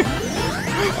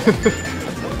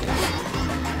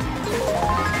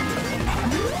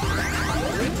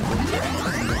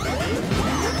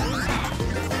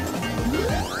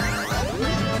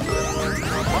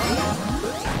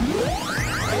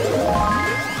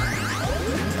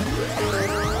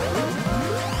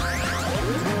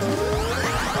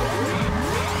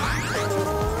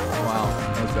 Wow,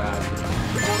 that was bad.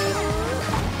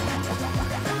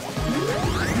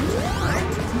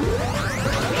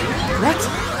 What?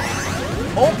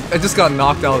 Oh, I just got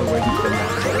knocked out of the way from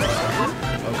that first.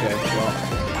 Okay, well.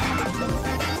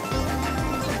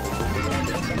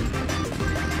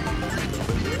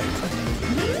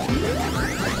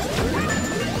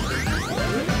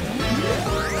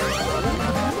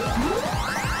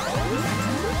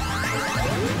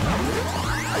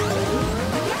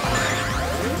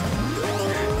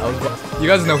 You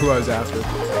guys know who I was after.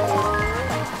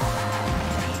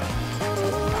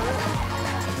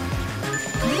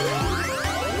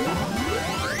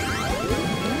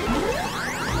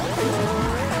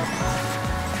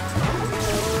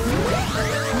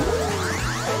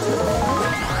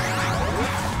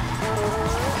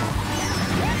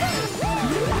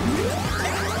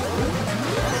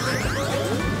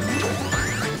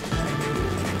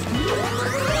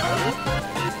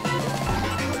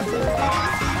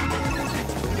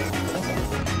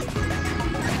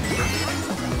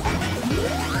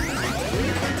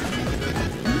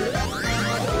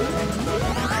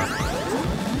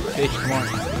 Cage, come on.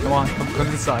 Come on, come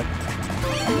to the side.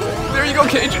 There you go,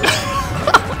 Cage!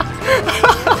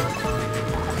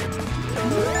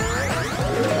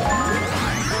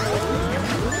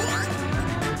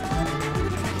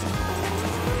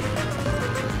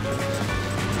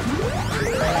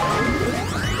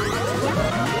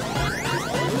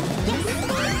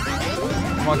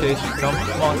 Come on, Cage. Come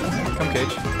on. Come,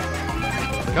 Cage.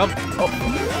 Come. Oh.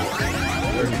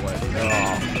 There he went.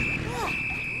 Oh.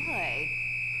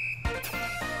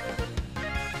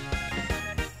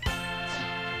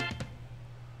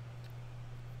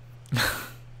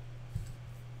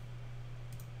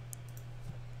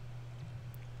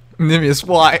 Nimius,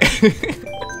 why?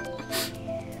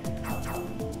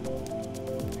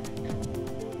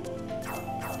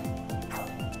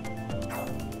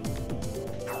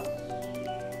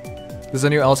 Does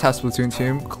anyone else have Splatoon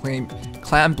 2?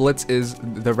 Clan Blitz is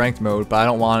the ranked mode, but I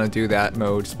don't want to do that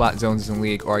mode. Splat Zones is in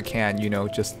League, or I can, you know,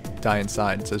 just die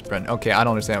inside, says Brendan. Okay, I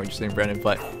don't understand what you're saying, Brendan,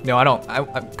 but no, I don't. I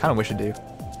kind of wish I do.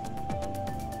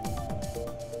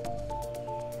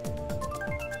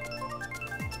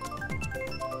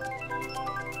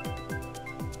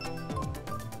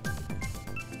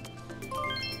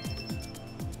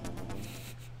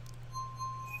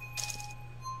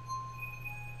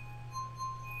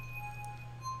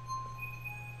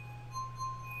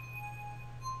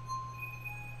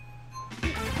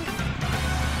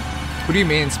 Who do you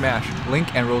main in Smash?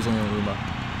 Link and Rosalina Luma.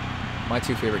 My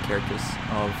two favorite characters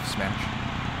of Smash.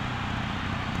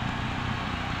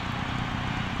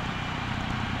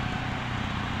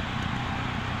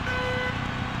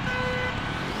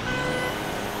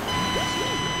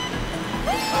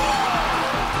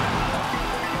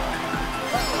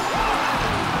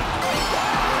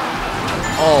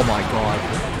 Oh my god.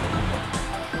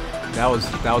 That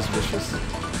was vicious.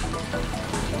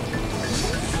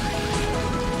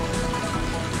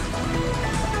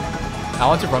 I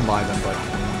want to run by them, but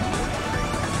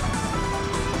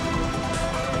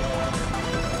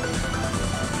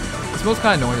this mode's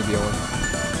kind of annoying to deal with.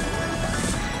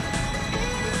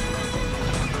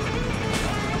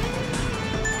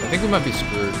 I think we might be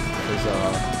screwed because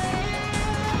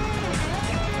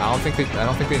I don't think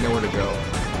they know where to go.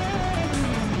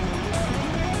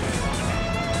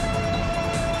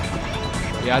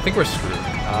 Yeah, I think we're screwed.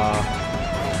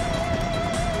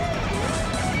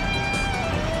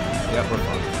 Yep, we're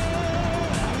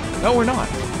fucked. No, we're not.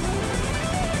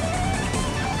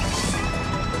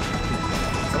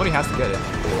 Somebody has to get it.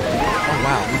 Oh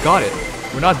wow, we got it.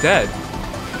 We're not dead.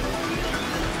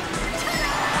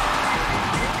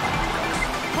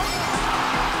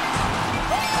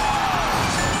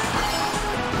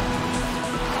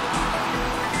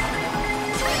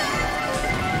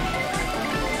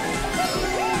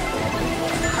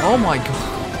 Oh my god.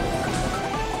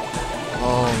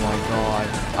 Oh my god.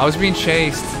 I was being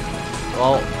chased.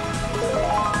 Well.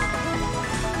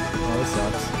 Oh, this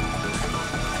sucks.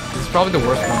 This is probably the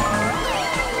worst one for me.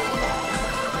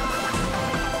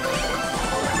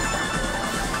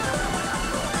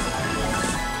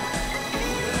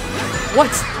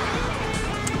 What?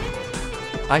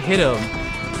 I hit him.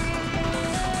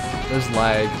 There's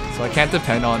lag, so I can't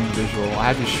depend on visual.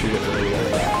 I had to shoot it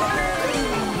earlier.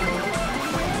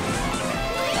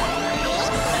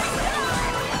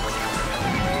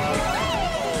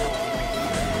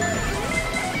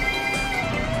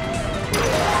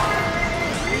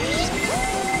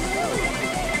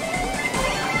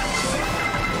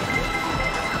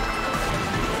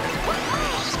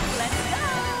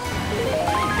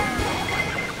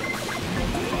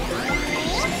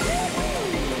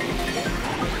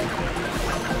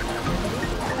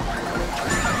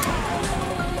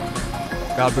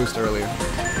 Got a boost earlier.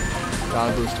 Got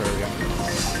a boost earlier.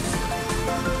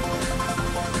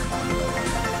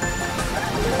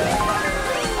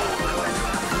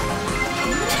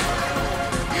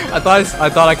 I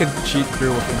thought I could cheat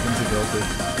through with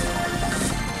invincibility.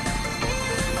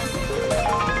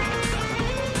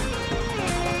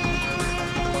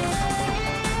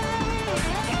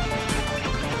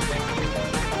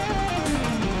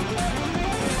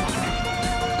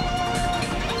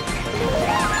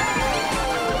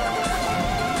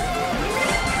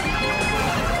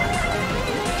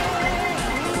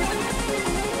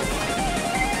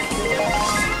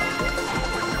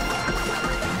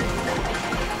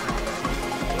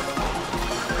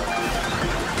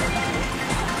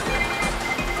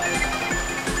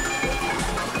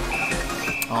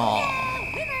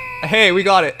 Hey, we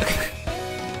got it.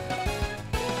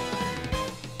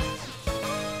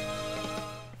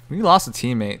 We lost a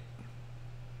teammate.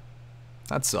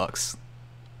 That sucks.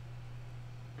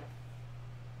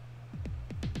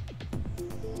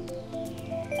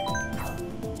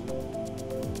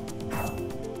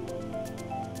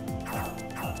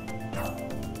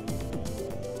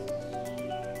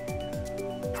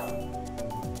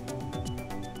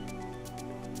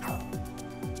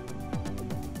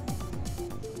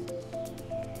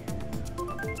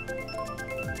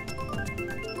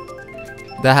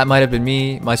 That might have been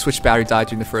me. My Switch battery died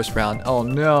during the first round. Oh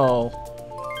no.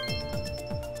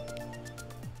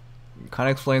 Kind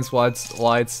of explains why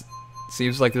it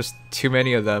seems like there's too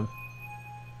many of them.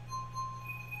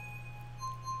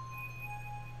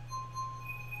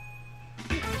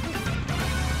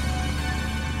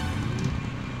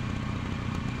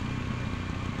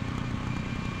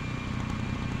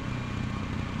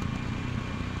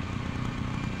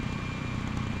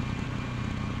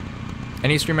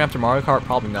 Any stream after Mario Kart?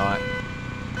 Probably not.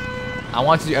 I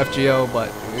want to do FGO,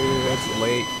 but it's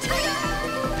late.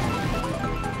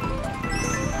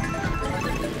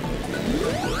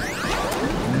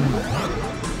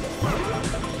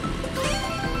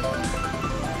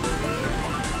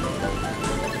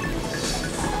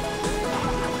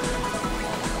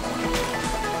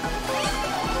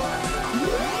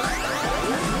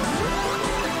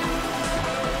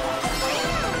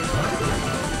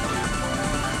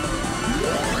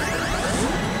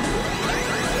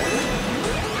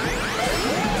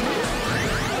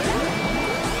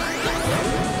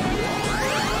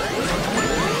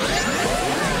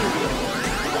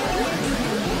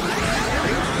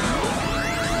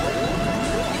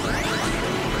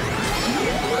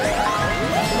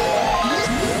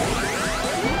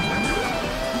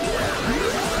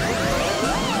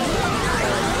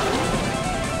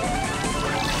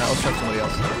 let's try somebody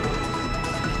else.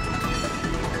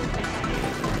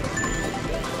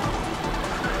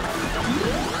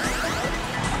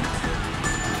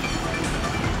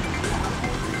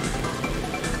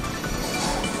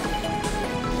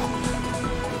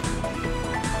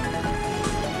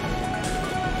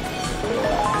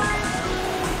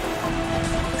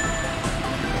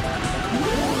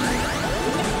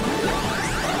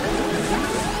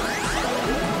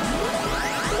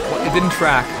 It didn't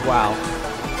track. Wow.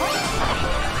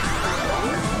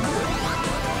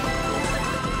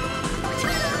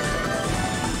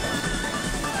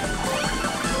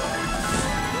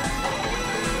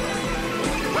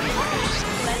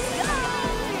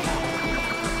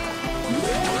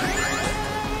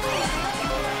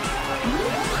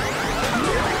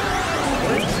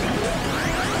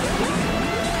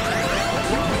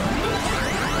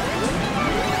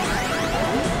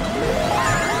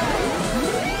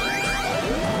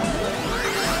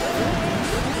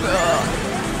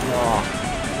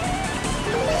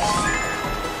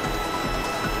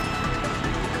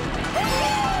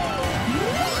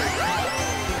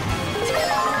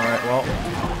 Well,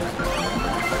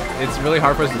 it's really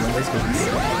hard for us to win this because it's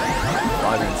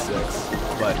 5 and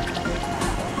 6, but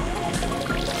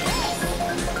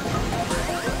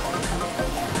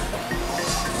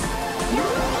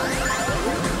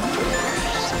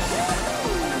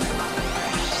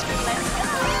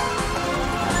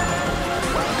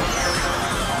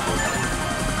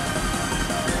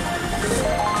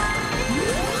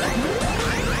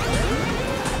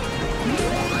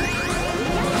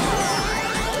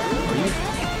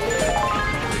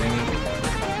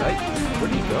where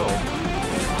do you go?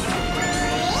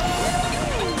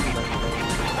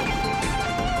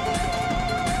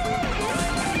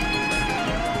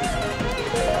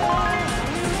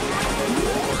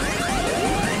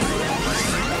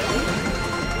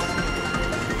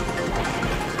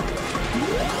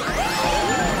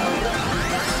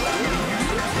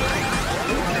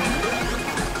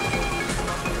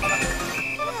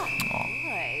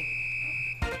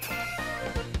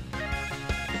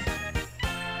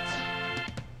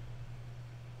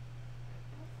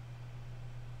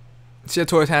 See a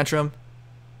toy tantrum.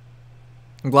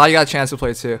 I'm glad you got a chance to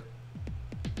play too.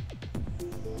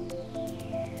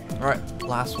 Alright,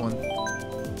 last one.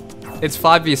 It's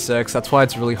 5v6, that's why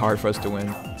it's really hard for us to win.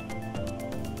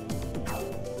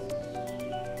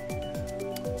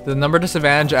 The number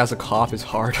disadvantage as a cop is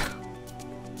hard.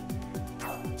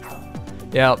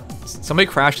 Yeah, somebody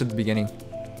crashed at the beginning.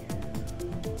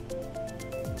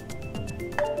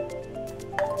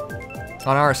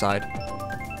 On our side.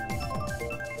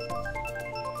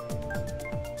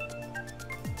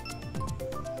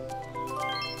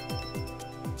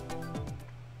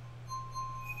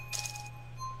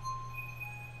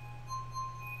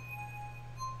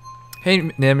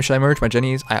 Hey Nim, should I merge my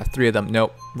Jennies? I have 3 of them.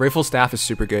 Nope. Rifle Staff is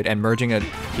super good, and merging a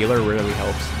healer really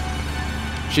helps.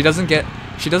 She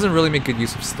doesn't really make good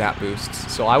use of stat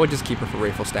boosts, so I would just keep her for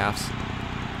Rifle Staffs.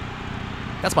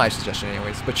 That's my suggestion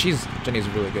anyways, but Jenny's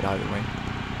really good either way.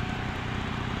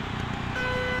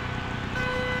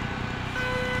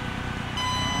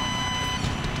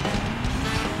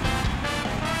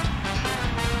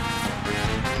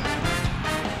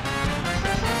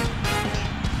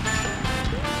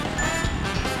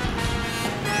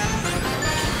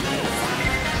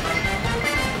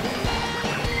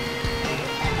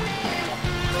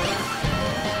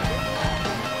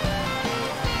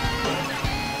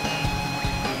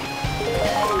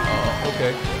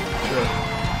 Okay, sure.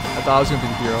 I thought I was gonna be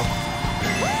the hero.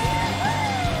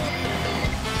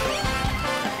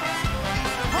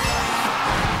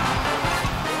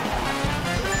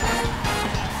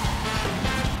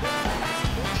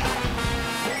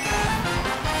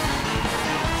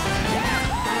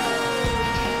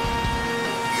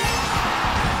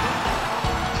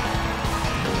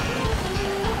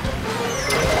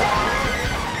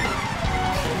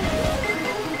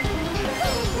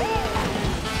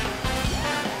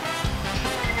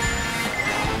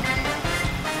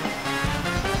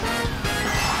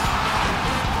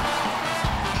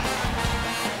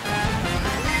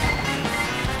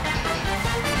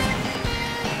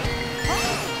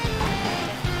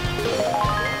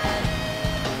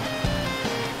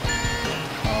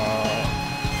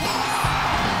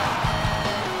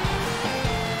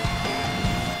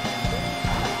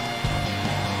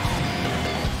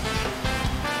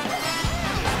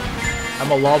 I'm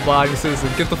a law-abiding citizen.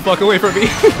 Get the fuck away from me.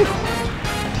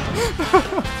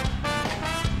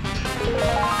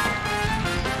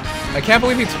 I can't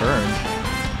believe he turned.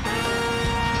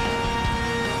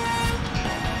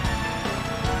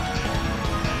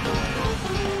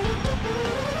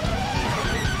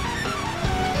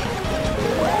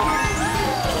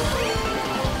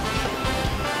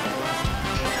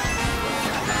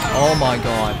 my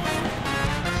god.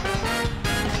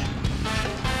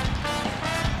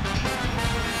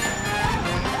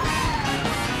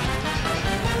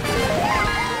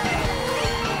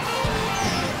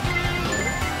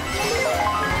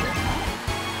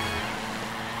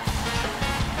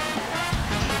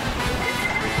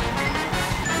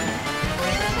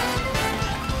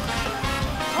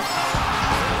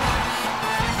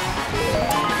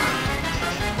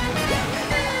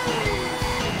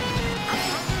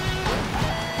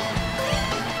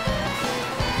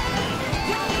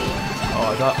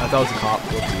 I thought it was a cop.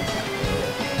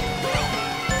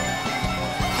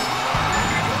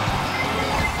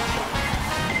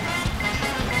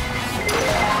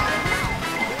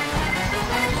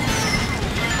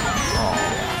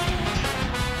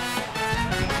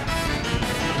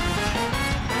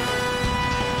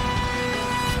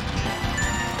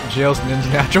 Jail's Nim's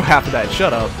natural half of that.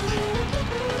 Shut up.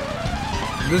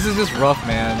 This is just rough,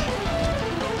 man.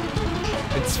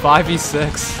 It's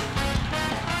 5v6.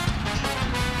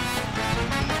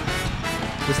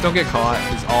 Just don't get caught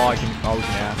is all we can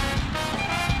ask.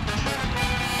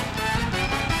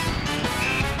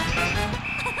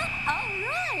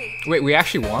 Alright! Wait, we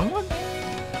actually won one?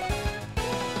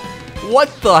 What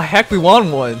the heck? We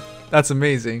won one! That's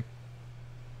amazing.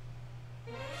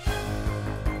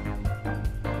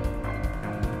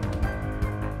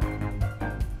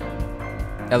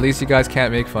 At least you guys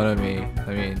can't make fun of me.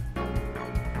 I mean,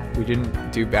 we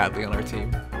didn't do badly on our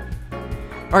team.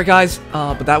 Alright guys,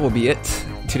 but that will be it.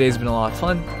 Today's been a lot of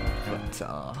fun,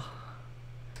 but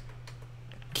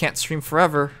can't stream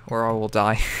forever or I will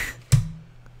die.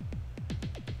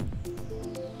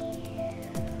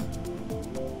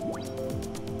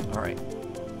 Alright.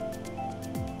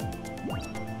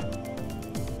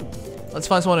 Let's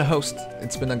find someone to host.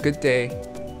 It's been a good day.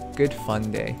 Good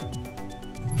fun day.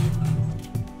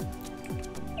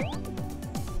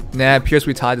 Nah, it appears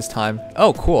we tied this time.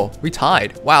 Oh, cool. We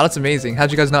tied. Wow, that's amazing.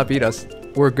 How'd you guys not beat us?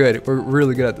 We're good. We're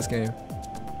really good at this game.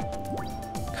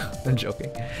 I'm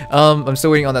joking. I'm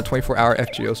still waiting on that 24-hour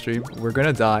FGO stream. We're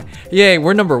gonna die. Yay,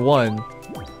 we're number 1. Do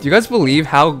you guys believe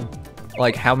how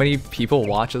many people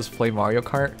watch us play Mario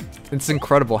Kart? It's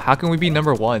incredible. How can we be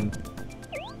number 1?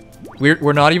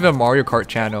 We're not even a Mario Kart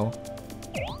channel.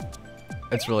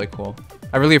 It's really cool.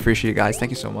 I really appreciate it, guys.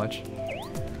 Thank you so much.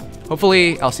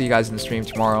 Hopefully, I'll see you guys in the stream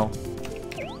tomorrow.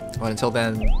 But until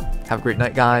then, have a great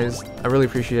night, guys. I really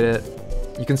appreciate it.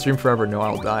 You can stream forever. No,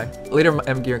 I'll die. Later,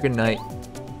 M Gear. Good night.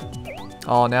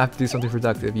 Oh, now I have to do something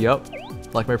productive. Yup.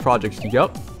 Like my projects.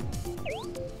 Yup.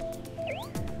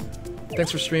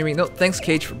 Thanks for streaming. No, thanks,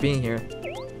 Cage, for being here.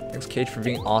 Thanks, Cage, for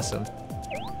being awesome.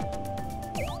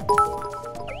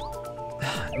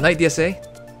 Night, DSA.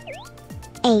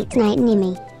 8 night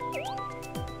Nimi.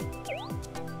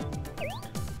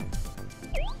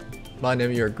 Bye,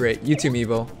 Nim, you're great. You too,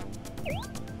 Mevo.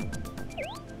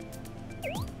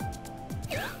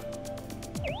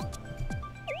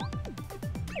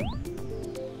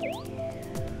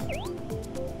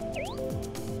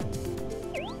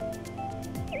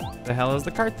 The hell is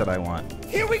the cart that I want?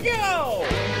 Here we go!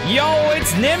 Yo,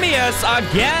 it's Nimius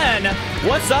again!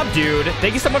 What's up, dude?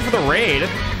 Thank you so much for the raid.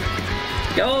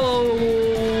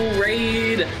 Yo,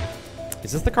 raid.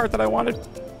 Is this the cart that I wanted?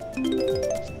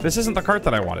 This isn't the cart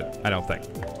that I wanted, I don't think.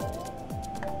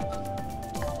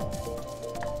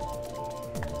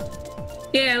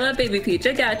 Yeah, I love Baby Peach.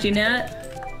 I got you, Nat.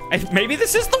 Maybe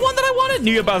this is the one that I wanted?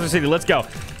 New York Bowser City, let's go.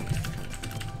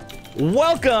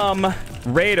 Welcome,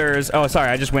 Raiders. Oh, sorry,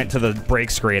 I just went to the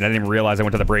break screen. I didn't even realize I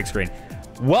went to the break screen.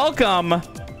 Welcome,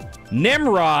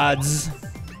 Nimrods.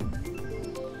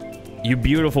 You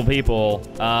beautiful people.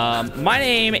 My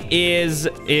name is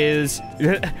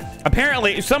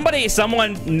apparently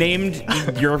someone named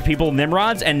your people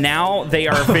Nimrods, and now they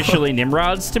are officially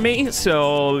Nimrods to me.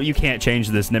 So you can't change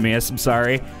this, Nimius. I'm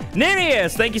sorry,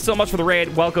 Nimius. Thank you so much for the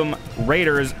raid. Welcome,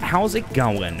 Raiders. How's it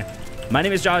going? My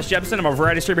name is Josh Jepson. I'm a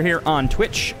variety streamer here on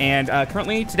Twitch, and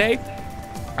currently today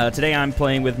I'm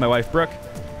playing with my wife Brooke.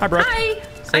 Hi, Brooke. Hi,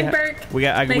 I'm Burke. We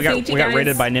got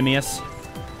raided by Nimius.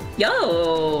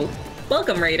 Yo,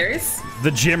 welcome, Raiders.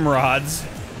 The Gym Rods.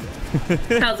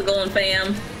 How's it going,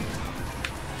 fam?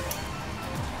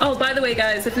 Oh, by the way,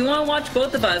 guys, if you want to watch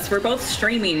both of us, we're both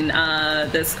streaming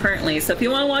this currently. So if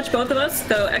you want to watch both of us,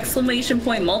 go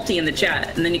 !multi in the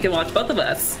chat, and then you can watch both of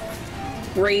us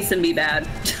race and be bad.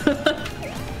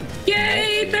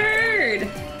 Yay, third!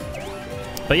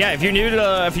 But yeah, if you're new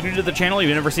to the channel,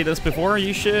 you've never seen this before,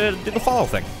 you should do the follow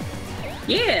thing.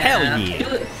 Yeah. Hell yeah.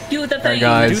 Do the thing.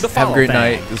 Alright, guys, Do the have a great follow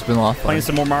night. thing. It's been a lot of fun. Playing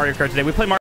some more Mario Kart today. We play Mario